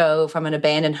barrel stove from an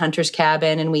abandoned hunter's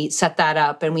cabin, and we set that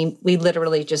up. And we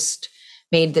literally just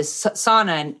made this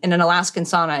sauna. And an Alaskan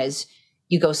sauna is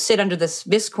you go sit under this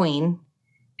visqueen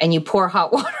and you pour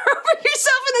hot water over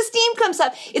yourself and the steam comes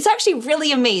up. It's actually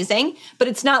really amazing, but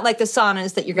it's not like the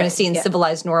saunas that you're going to see in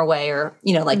civilized Norway or,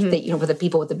 with the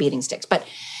people with the beating sticks. But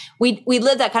we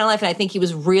lived that kind of life. And I think he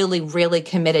was really, really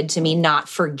committed to me not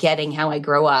forgetting how I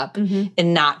grew up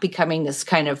and not becoming this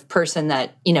kind of person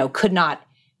that, could not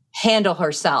handle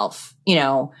herself.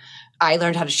 I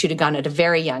learned how to shoot a gun at a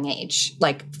very young age,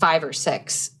 like 5 or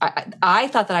 6. I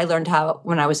thought that I learned how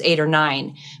when I was 8 or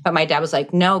 9, but my dad was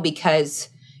like, no, because,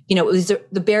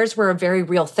 the bears were a very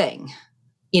real thing.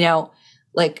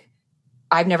 Like,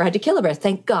 I've never had to kill a bear,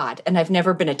 thank God. And I've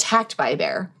never been attacked by a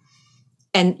bear.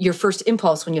 And your first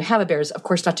impulse when you have a bear is, of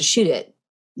course, not to shoot it.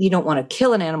 You don't want to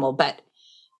kill an animal, but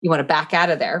you want to back out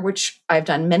of there, which I've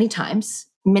done many times,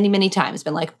 many times.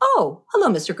 Been like, oh, hello,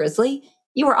 Mr. Grizzly.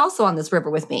 You were also on this river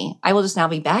with me. I will just now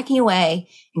be backing away.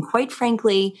 And quite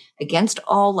frankly, against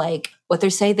all what they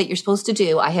say that you're supposed to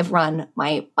do, I have run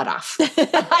my butt off.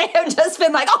 I have just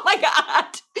been like, oh my God.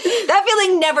 That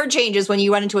feeling never changes when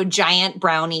you run into a giant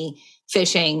brownie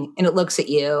fishing and it looks at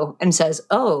you and says,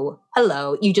 oh,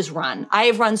 hello, you just run. I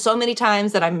have run so many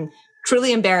times that I'm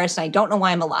truly embarrassed and I don't know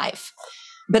why I'm alive.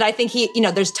 But I think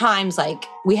there's times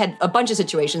we had a bunch of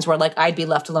situations where I'd be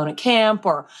left alone at camp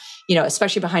or,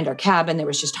 especially behind our cabin, there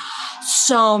was just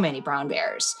so many brown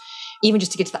bears. Even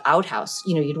just to get to the outhouse,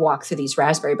 you'd walk through these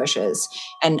raspberry bushes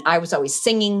and I was always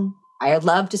singing. I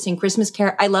love to sing Christmas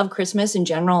carols. I love Christmas in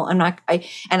general. And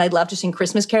I'd love to sing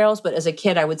Christmas carols, but as a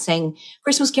kid, I would sing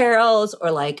Christmas carols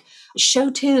or show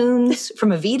tunes from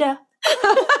Evita.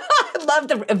 I love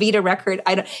the Evita record.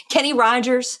 Kenny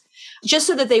Rogers, just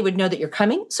so that they would know that you're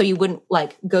coming. So you wouldn't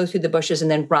go through the bushes and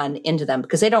then run into them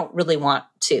because they don't really want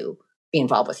to be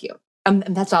involved with you. And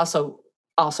that's also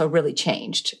really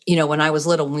changed. When I was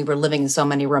little, when we were living in so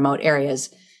many remote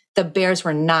areas, the bears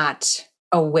were not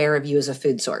aware of you as a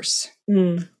food source.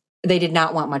 They did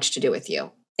not want much to do with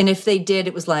you. And if they did,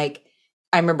 it was I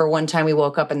remember one time we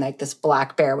woke up and this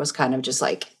black bear was kind of just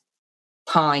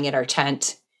pawing at our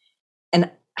tent.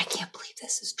 And I can't believe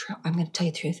this is true. I'm going to tell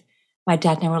you the truth. My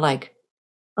dad and I were like,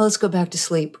 oh, let's go back to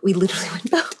sleep. We literally went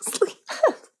back to sleep.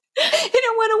 And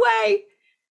it went away.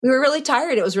 We were really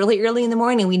tired. It was really early in the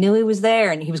morning. We knew he was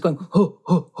there and he was going, ho,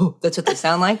 ho, ho. That's what they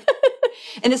sound like.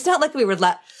 And it's not like we were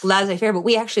laissez-faire, but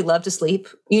we actually love to sleep.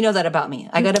 You know that about me.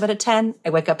 I go to bed at 10. I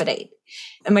wake up at 8.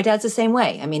 And my dad's the same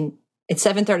way. I mean, at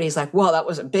 7:30, he's like, well, that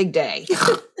was a big day.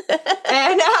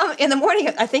 And in the morning,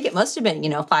 I think it must have been,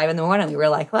 5 in the morning. We were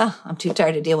like, well, I'm too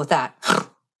tired to deal with that.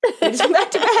 We just went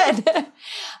back to bed.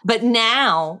 But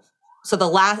now,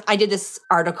 I did this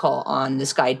article on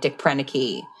this guy, Dick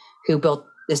Prenneke, who built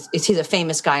this. He's a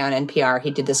famous guy on NPR.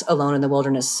 He did this Alone in the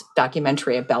Wilderness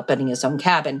documentary about building his own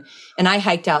cabin. And I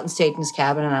hiked out and stayed in his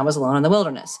cabin and I was alone in the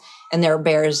wilderness. And there are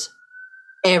bears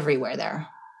everywhere there.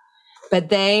 But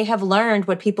they have learned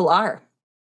what people are.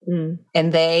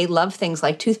 And they love things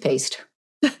like toothpaste.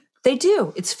 They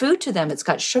do. It's food to them. It's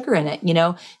got sugar in it.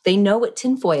 They know what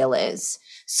tinfoil is.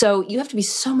 So you have to be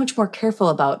so much more careful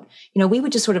about, we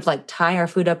would just sort of tie our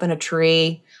food up in a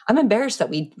tree. I'm embarrassed that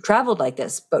we traveled like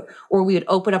this, or we would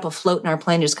open up a float in our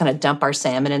plane and just kind of dump our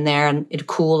salmon in there and it'd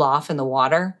cool off in the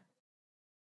water.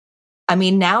 I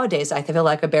mean, nowadays I feel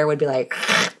like a bear would be like,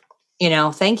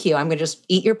 thank you. I'm going to just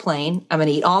eat your plane. I'm going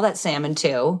to eat all that salmon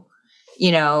too,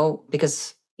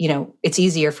 because, it's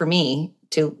easier for me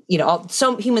to,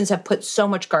 some humans have put so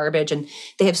much garbage and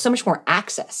they have so much more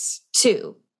access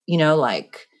to,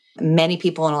 many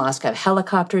people in Alaska have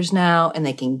helicopters now and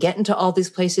they can get into all these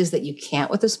places that you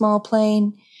can't with a small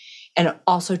plane. And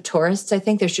also tourists, I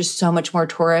think there's just so much more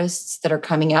tourists that are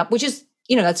coming up, which is,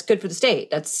 that's good for the state.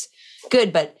 That's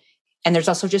good. And there's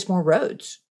also just more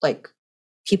roads.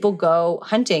 people go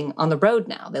hunting on the road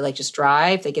now. They like just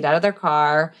drive, they get out of their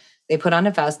car, they put on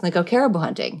a vest and they go caribou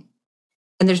hunting.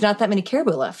 And there's not that many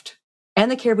caribou left. And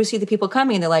the caribou see the people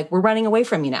coming and they're like, we're running away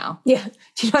from you now. Yeah.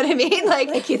 Do you know what I mean?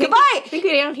 Like you goodbye. I think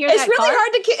we don't hear it's that really car.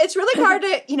 hard to, it's really hard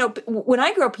to, when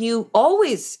I grew up, you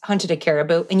always hunted a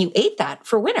caribou and you ate that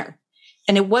for winter.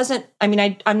 And it wasn't,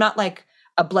 I'm not like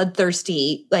a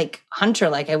bloodthirsty like hunter.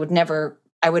 Like I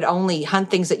would only hunt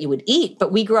things that you would eat.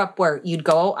 But we grew up where you'd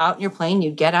go out in your plane,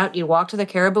 you'd get out, you'd walk to the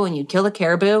caribou and you'd kill the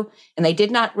caribou. And they did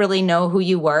not really know who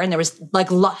you were. And there was like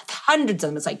hundreds of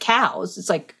them. It's like cows. It's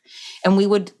like, and we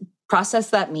would process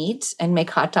that meat and make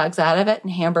hot dogs out of it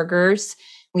and hamburgers.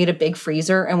 We had a big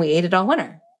freezer and we ate it all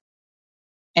winter.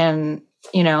 And,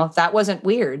 that wasn't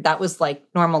weird. That was like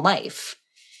normal life.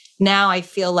 Now I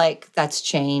feel like that's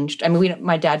changed.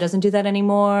 My dad doesn't do that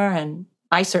anymore. And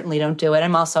I certainly don't do it.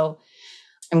 I'm going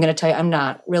to tell you, I'm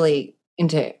not really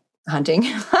into hunting.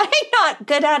 I'm not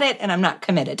good at it and I'm not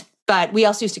committed. But we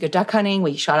also used to go duck hunting.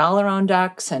 We shot all our own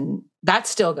ducks and that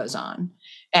still goes on.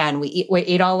 And we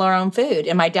ate all our own food.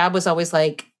 And my dad was always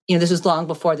like, this was long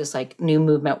before this like new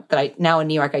movement that now in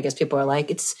New York, I guess people are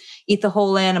like, it's eat the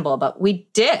whole animal. But we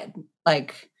did.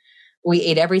 Like we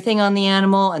ate everything on the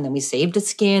animal and then we saved the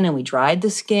skin and we dried the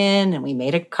skin and we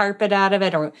made a carpet out of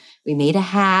it or we made a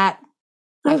hat.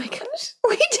 Oh my gosh.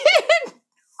 We did.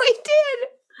 We did.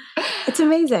 It's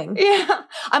amazing. Yeah.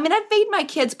 I've made my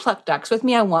kids pluck ducks with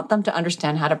me. I want them to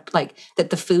understand how to that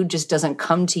the food just doesn't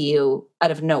come to you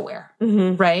out of nowhere.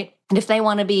 Mm-hmm. Right. And if they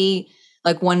want to be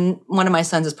like one of my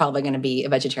sons is probably going to be a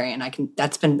vegetarian.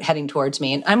 That's been heading towards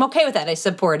me and I'm okay with that. I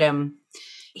support him.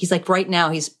 He's like right now,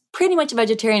 he's pretty much a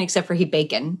vegetarian except for he eat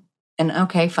bacon. And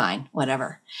okay, fine,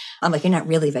 whatever. I'm like, you're not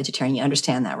really vegetarian. You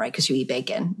understand that, right? Because you eat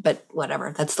bacon, but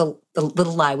whatever. That's the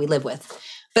little lie we live with.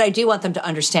 But I do want them to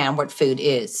understand what food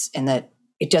is and that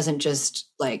it doesn't just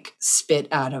like spit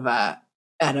out of a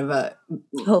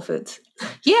Whole Foods.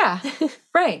 Yeah.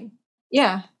 Right.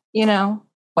 Yeah.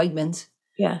 Wegmans.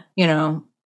 Yeah.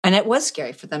 And it was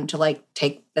scary for them to like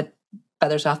take the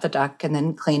feathers off the duck and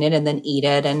then clean it and then eat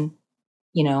it and,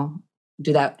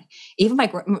 do that. Even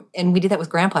and we did that with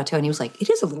Grandpa too. And he was like, it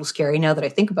is a little scary now that I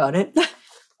think about it.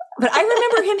 But I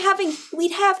remember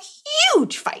we'd have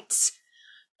huge fights.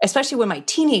 Especially when my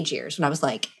teenage years, when I was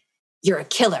like, you're a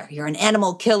killer, you're an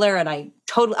animal killer. And I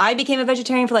became a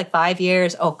vegetarian for like 5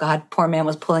 years. Oh God, poor man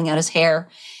was pulling out his hair.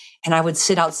 And I would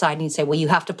sit outside and he'd say, well, you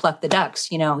have to pluck the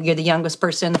ducks. You're the youngest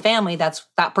person in the family. That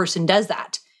person does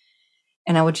that.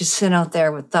 And I would just sit out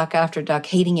there with duck after duck,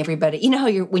 hating everybody.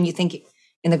 When you think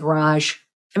in the garage.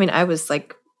 I was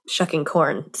like shucking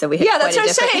corn. So we had that's what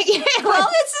I'm saying. Yeah, well,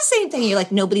 it's the same thing. You're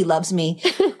like, nobody loves me.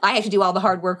 I have to do all the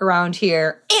hard work around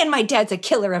here. And my dad's a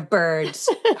killer of birds.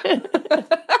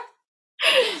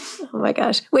 Oh my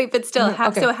gosh. Wait, but still,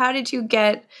 so how did you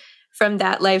get from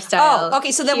that lifestyle? Oh,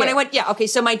 okay. So then when I went,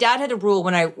 so my dad had a rule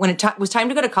when it was time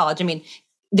to go to college.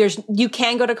 You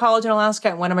can go to college in Alaska.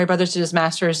 And one of my brothers did his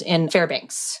master's in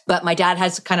Fairbanks. But my dad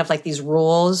has kind of like these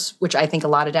rules, which I think a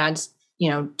lot of dads,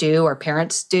 do or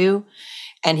parents do.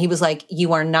 And he was like, you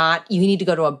need to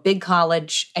go to a big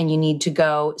college and you need to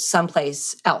go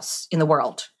someplace else in the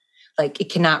world. Like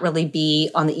it cannot really be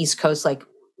on the East Coast, like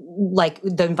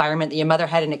the environment that your mother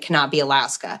had, and it cannot be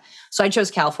Alaska. So I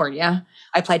chose California.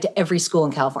 I applied to every school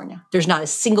in California. There's not a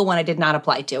single one I did not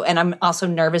apply to. And I'm also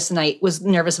nervous, and I was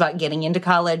nervous about getting into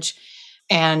college.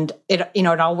 And it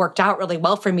all worked out really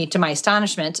well for me, to my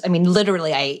astonishment.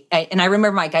 Literally, I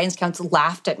remember my guidance counselor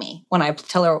laughed at me when I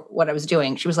tell her what I was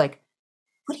doing. She was like,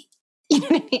 what do you know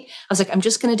what I mean? I was like, I'm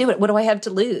just going to do it. What do I have to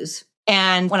lose?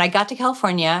 And when I got to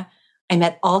California, I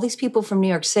met all these people from New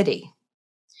York City.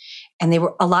 And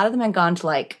a lot of them had gone to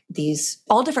like these,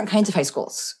 all different kinds of high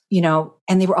schools,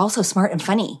 and they were also smart and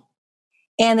funny.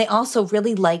 And they also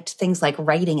really liked things like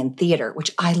writing and theater,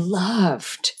 which I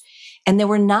loved. And there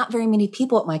were not very many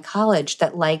people at my college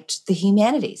that liked the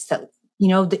humanities.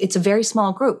 It's a very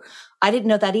small group. I didn't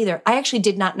know that either. I actually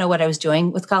did not know what I was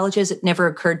doing with colleges. It never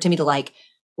occurred to me to like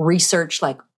research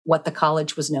like what the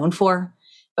college was known for.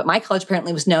 But my college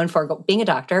apparently was known for being a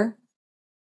doctor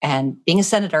and being a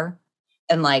senator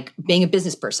and like being a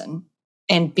business person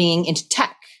and being into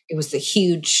tech. It was the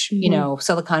huge,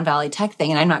 Silicon Valley tech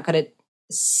thing. And I'm not good at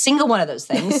a single one of those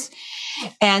things.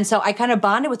 And so I kind of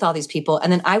bonded with all these people.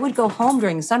 And then I would go home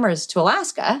during the summers to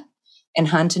Alaska and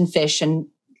hunt and fish and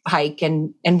hike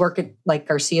and work at like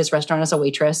Garcia's restaurant as a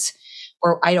waitress,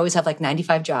 or I'd always have like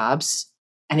 95 jobs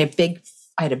and I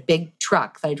had a big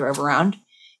truck that I drove around.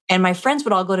 And my friends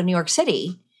would all go to New York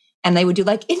City and they would do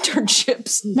like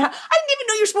internships. Now, I didn't even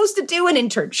know you're supposed to do an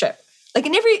internship. Like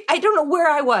I don't know where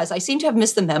I was. I seem to have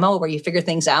missed the memo where you figure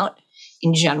things out.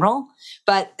 in general.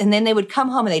 And then they would come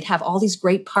home and they'd have all these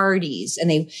great parties, and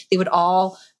they would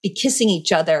all be kissing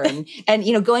each other and,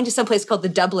 you know, going to some place called the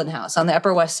Dublin House on the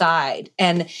Upper West Side.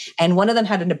 And one of them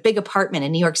had a big apartment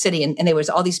in New York City, and there was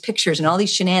all these pictures and all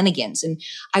these shenanigans. And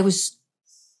I was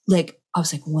like,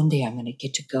 one day I'm going to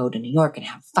get to go to New York and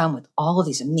have fun with all of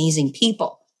these amazing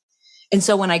people. And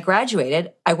so when I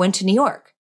graduated, I went to New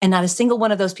York, and not a single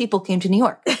one of those people came to New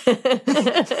York.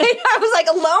 I was like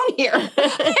alone here. I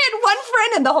had one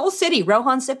friend in the whole city,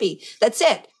 Rohan Sippy. That's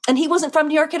it. And he wasn't from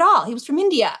New York at all. He was from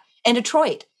India and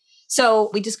Detroit. So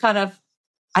we just kind of,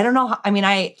 I don't know.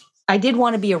 I did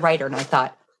want to be a writer, and I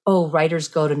thought, oh, writers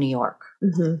go to New York.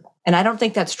 Mm-hmm. And I don't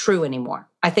think that's true anymore.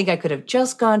 I think I could have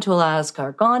just gone to Alaska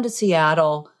or gone to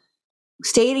Seattle,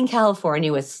 stayed in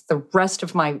California with the rest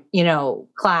of my, you know,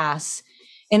 class,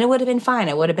 and it would have been fine.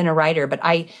 I would have been a writer, but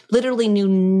I literally knew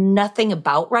nothing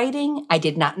about writing. I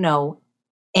did not know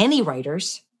any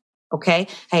writers. Okay.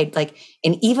 I had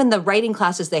and even the writing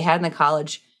classes they had in the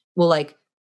college,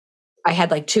 I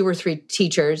had 2 or 3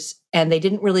 teachers, and they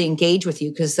didn't really engage with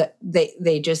you because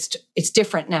they just, it's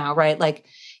different now, right? Like,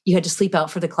 you had to sleep out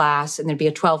for the class, and there'd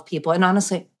be 12 people. And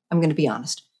honestly, I'm going to be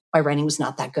honest, my writing was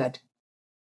not that good.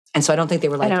 And so I don't think they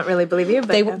were I don't really believe you,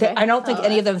 but okay. I don't think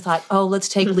any of them thought, oh, let's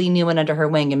take Leigh Newman under her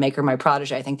wing and make her my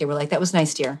protege. I think they were like, that was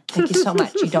nice, dear. Thank you so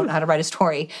much. You don't know how to write a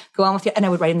story. Go on with you. And I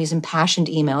would write them these impassioned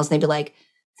emails, and they'd be like,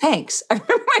 thanks. I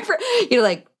remember my friend,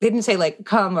 they didn't say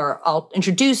come or I'll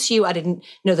introduce you. I didn't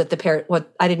know that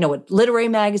I didn't know what literary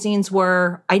magazines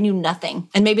were. I knew nothing.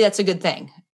 And maybe that's a good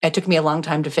thing. It took me a long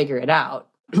time to figure it out,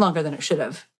 longer than it should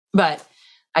have. But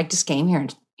I just came here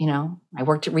and, I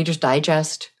worked at Reader's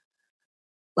Digest,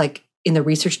 in the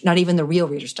research, not even the real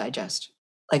Reader's Digest,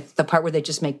 the part where they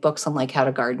just make books on how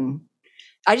to garden.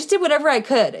 I just did whatever I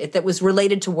could that was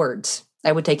related to words.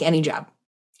 I would take any job.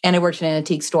 And I worked in an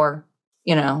antique store,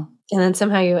 And then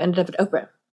somehow you ended up at Oprah.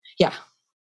 Yeah.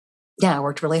 Yeah, I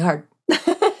worked really hard.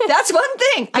 That's one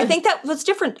thing. I think that was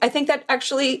different. I think that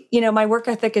actually, my work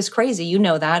ethic is crazy. You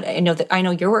know that. I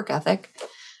know your work ethic.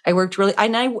 I worked really,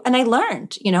 and I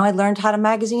learned, I learned how to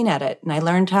magazine edit, and I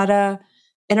learned how to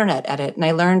internet edit, and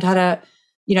I learned how to,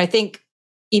 I think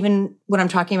even when I'm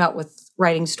talking about with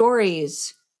writing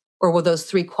stories, or with those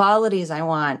 3 qualities I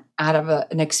want out of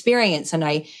an experience. And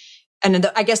I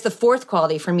guess the 4th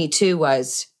quality for me too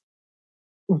was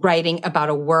writing about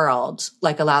a world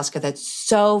like Alaska that's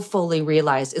so fully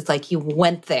realized. It's like you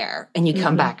went there and you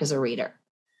come back as a reader.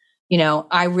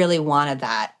 I really wanted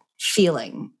that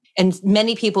feeling. And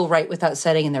many people write without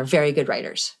setting, and they're very good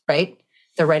writers, right?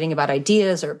 They're writing about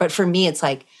ideas, but for me, it's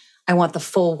I want the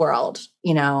full world,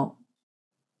 and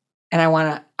I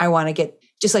want to get,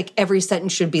 just every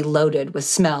sentence should be loaded with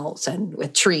smells and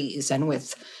with trees and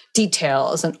with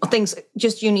details and things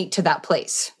just unique to that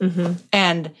place. Mm-hmm.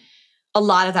 And a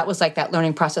lot of that was that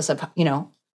learning process of,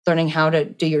 learning how to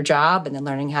do your job, and then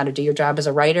learning how to do your job as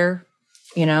a writer,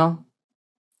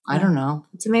 I don't know.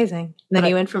 It's amazing. And then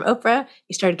you went from Oprah,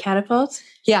 you started Catapult.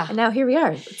 Yeah. And now here we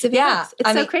are. It's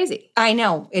so crazy. I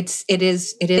know. It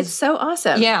is. It's so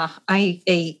awesome. Yeah. I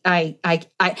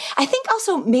think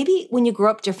also maybe when you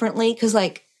grow up differently, because I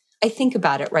think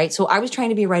about it, right? So I was trying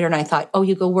to be a writer, and I thought, oh,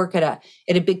 you go work at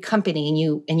a big company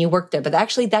and you work there. But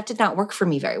actually that did not work for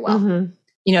me very well. Mm-hmm.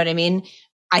 You know what I mean?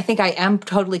 I think I am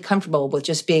totally comfortable with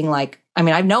just being I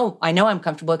know I'm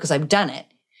comfortable because I've done it.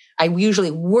 I usually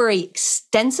worry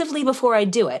extensively before I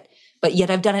do it, but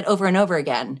yet I've done it over and over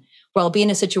again, where I'll be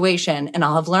in a situation and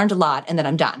I'll have learned a lot, and then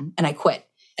I'm done and I quit.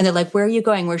 And they're like, where are you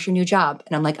going? Where's your new job?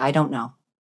 And I'm like, I don't know.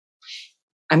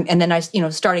 And then I,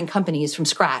 starting companies from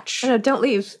scratch. No, don't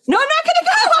leave. No, I'm not going to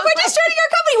go. We're just starting our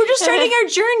company. We're just starting our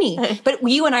journey. But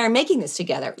you and I are making this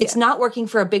together. It's not working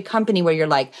for a big company where you're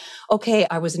like, okay,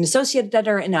 I was an associate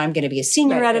editor, and now I'm going to be a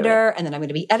senior editor, and then I'm going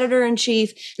to be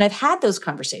editor-in-chief. And I've had those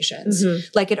conversations.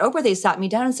 Mm-hmm. At Oprah, they sat me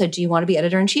down and said, do you want to be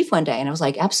editor-in-chief one day? And I was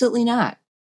like, absolutely not.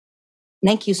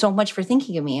 Thank you so much for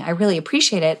thinking of me. I really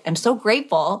appreciate it. I'm so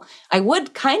grateful. I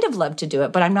would kind of love to do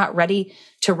it, but I'm not ready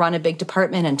to run a big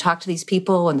department and talk to these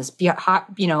people. And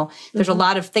there's a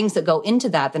lot of things that go into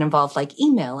that involve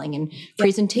emailing and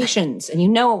presentations. And I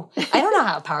don't know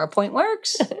how PowerPoint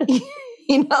works.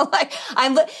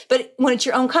 But when it's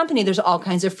your own company, there's all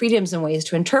kinds of freedoms and ways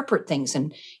to interpret things.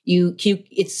 And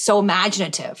it's so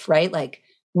imaginative, right?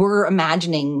 We're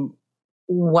imagining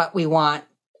what we want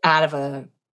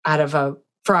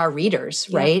for our readers,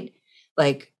 right?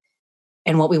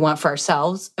 And what we want for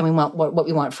ourselves, and we want what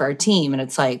we want for our team. And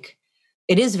it's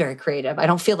it is very creative. I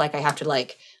don't feel like I have to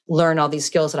learn all these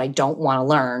skills that I don't want to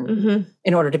learn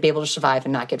in order to be able to survive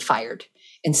and not get fired,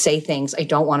 and say things I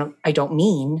don't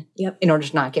mean in order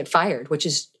to not get fired, which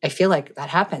is, I feel like that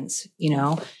happens,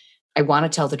 I want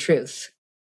to tell the truth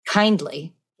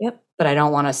kindly, but I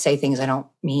don't want to say things I don't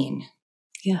mean.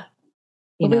 Yeah.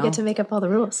 We get to make up all the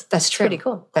rules. That's true. Pretty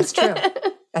cool. That's true.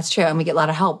 That's true. And we get a lot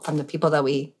of help from the people that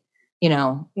we,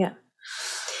 Yeah.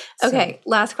 Okay,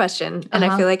 last question. And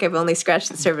I feel like I've only scratched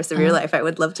the surface of your life. I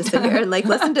would love to sit here and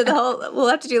listen to the whole, we'll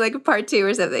have to do a part 2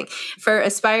 or something for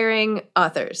aspiring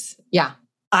authors. Yeah.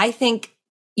 I think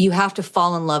you have to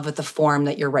fall in love with the form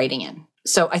that you're writing in.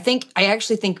 So I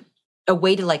actually think a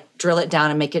way to drill it down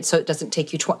and make it so it doesn't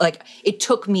take you, it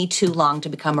took me too long to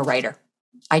become a writer.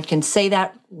 I can say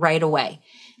that right away.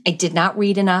 I did not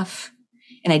read enough.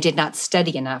 And I did not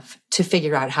study enough to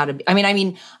figure out how to be. I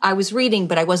mean, I was reading,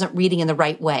 but I wasn't reading in the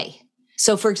right way.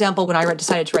 So, for example, when I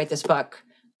decided to write this book,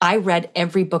 I read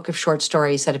every book of short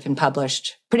stories that have been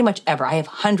published, pretty much ever. I have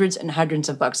hundreds and hundreds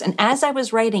of books. And as I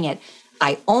was writing it,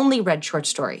 I only read short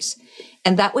stories.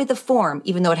 And that way the form,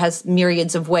 even though it has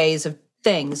myriads of ways of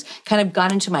things, kind of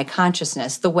got into my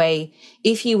consciousness. The way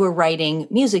if you were writing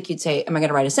music, you'd say, am I going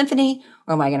to write a symphony?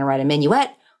 Or am I going to write a minuet?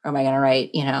 Or am I going to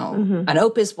write, an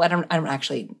opus? Well,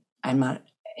 I'm not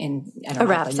in a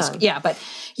rap song.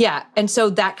 Yeah. And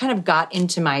so that kind of got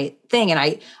into my thing. And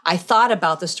I thought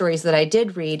about the stories that I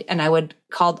did read, and I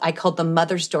called them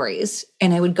mother stories.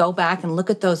 And I would go back and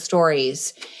look at those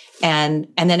stories, and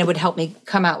then it would help me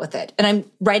come out with it. And I'm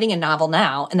writing a novel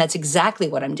now, and that's exactly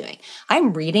what I'm doing.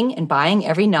 I'm reading and buying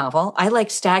every novel. I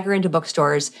stagger into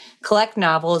bookstores, collect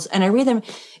novels, and I read them.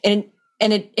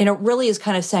 And it really is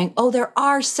kind of saying, oh, there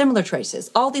are similar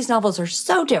choices. All these novels are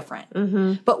so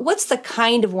different. But what's the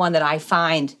kind of one that I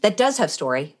find that does have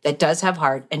story, that does have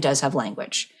heart, and does have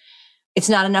language? It's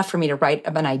not enough for me to write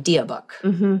an idea book.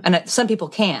 And some people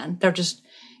can. They're just,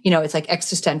 it's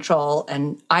existential.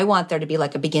 And I want there to be a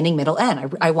beginning, middle,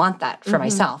 end. I want that for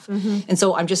myself. And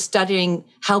so I'm just studying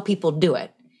how people do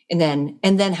it. And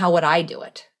then how would I do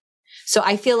it? So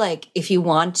I feel like if you're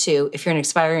an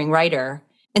aspiring writer,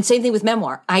 and same thing with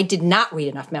memoir. I did not read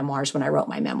enough memoirs when I wrote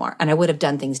my memoir, and I would have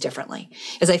done things differently.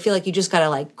 Because I feel like you just got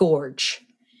to gorge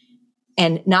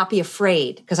and not be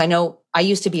afraid. Because I know I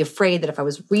used to be afraid that if I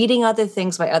was reading other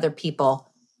things by other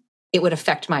people, it would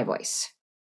affect my voice.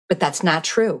 But that's not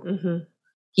true.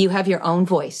 You have your own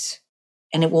voice,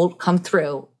 and it will come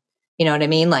through. You know what I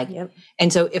mean?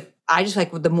 And so if I just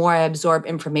the more I absorb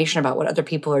information about what other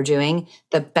people are doing,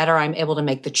 the better I'm able to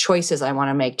make the choices I want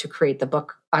to make to create the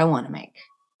book I want to make.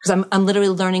 Because I'm literally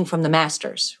learning from the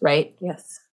masters, right?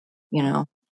 Yes.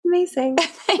 Amazing.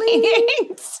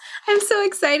 Thanks. I'm so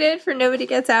excited for Nobody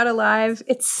Gets Out Alive.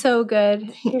 It's so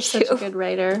good. You're such a good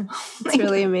writer. It's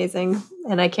really amazing.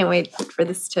 And I can't wait for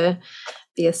this to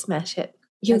be a smash hit.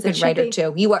 You're a good writer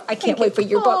too. You are. I can't wait for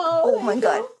your book. Oh my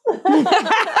God.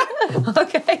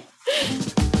 Okay.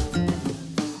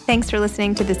 Thanks for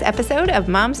listening to this episode of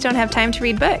Moms Don't Have Time to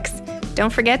Read Books.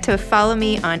 Don't forget to follow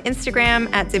me on Instagram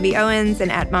at Zibby Owens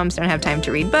and at Moms Don't Have Time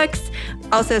to Read Books.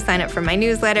 Also sign up for my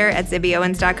newsletter at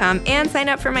zibbyowens.com and sign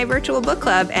up for my virtual book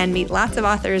club and meet lots of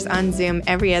authors on Zoom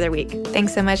every other week.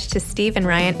 Thanks so much to Steve and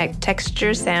Ryan at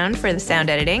Texture Sound for the sound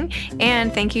editing.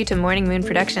 And thank you to Morning Moon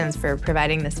Productions for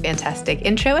providing this fantastic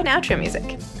intro and outro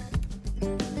music.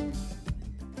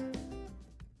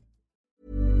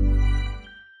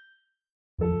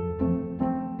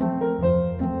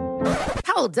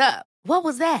 Hold up. What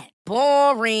was that?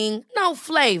 Boring. No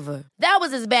flavor. That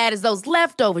was as bad as those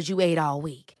leftovers you ate all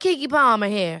week. Keke Palmer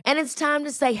here. And it's time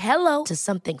to say hello to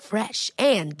something fresh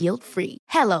and guilt-free.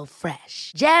 Hello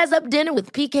Fresh. Jazz up dinner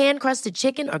with pecan-crusted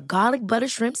chicken or garlic butter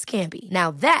shrimp scampi. Now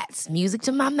that's music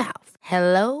to my mouth.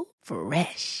 Hello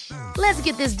Fresh. Let's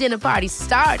get this dinner party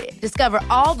started. Discover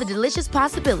all the delicious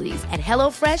possibilities at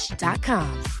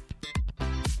HelloFresh.com.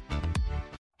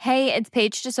 Hey, it's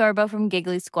Paige DeSorbo from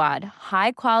Giggly Squad.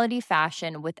 High quality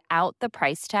fashion without the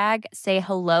price tag. Say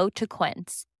hello to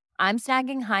Quince. I'm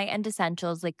snagging high-end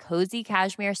essentials like cozy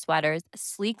cashmere sweaters,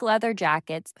 sleek leather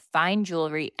jackets, fine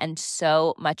jewelry, and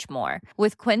so much more.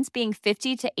 With Quince being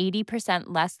 50 to 80%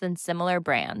 less than similar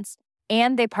brands.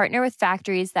 And they partner with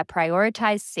factories that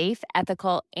prioritize safe,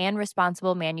 ethical, and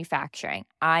responsible manufacturing.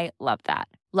 I love that.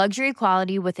 Luxury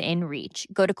quality within reach.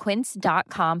 Go to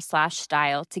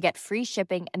quince.com/style to get free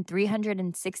shipping and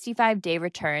 365-day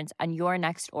returns on your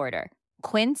next order.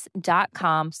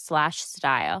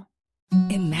 Quince.com/style.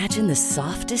 Imagine the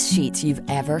softest sheets you've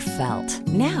ever felt.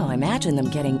 Now imagine them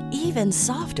getting even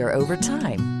softer over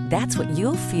time. That's what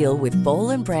you'll feel with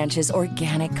Boll & Branch's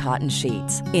organic cotton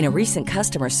sheets. In a recent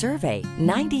customer survey,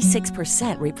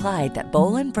 96% replied that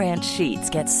Boll & Branch sheets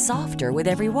get softer with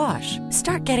every wash.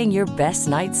 Start getting your best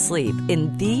night's sleep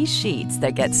in these sheets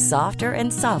that get softer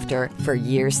and softer for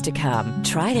years to come.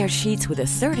 Try their sheets with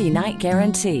a 30-night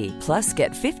guarantee. Plus,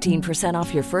 get 15%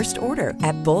 off your first order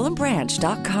at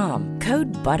bollandbranch.com.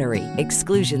 Code BUTTERY.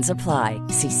 Exclusions apply.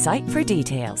 See site for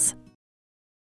details.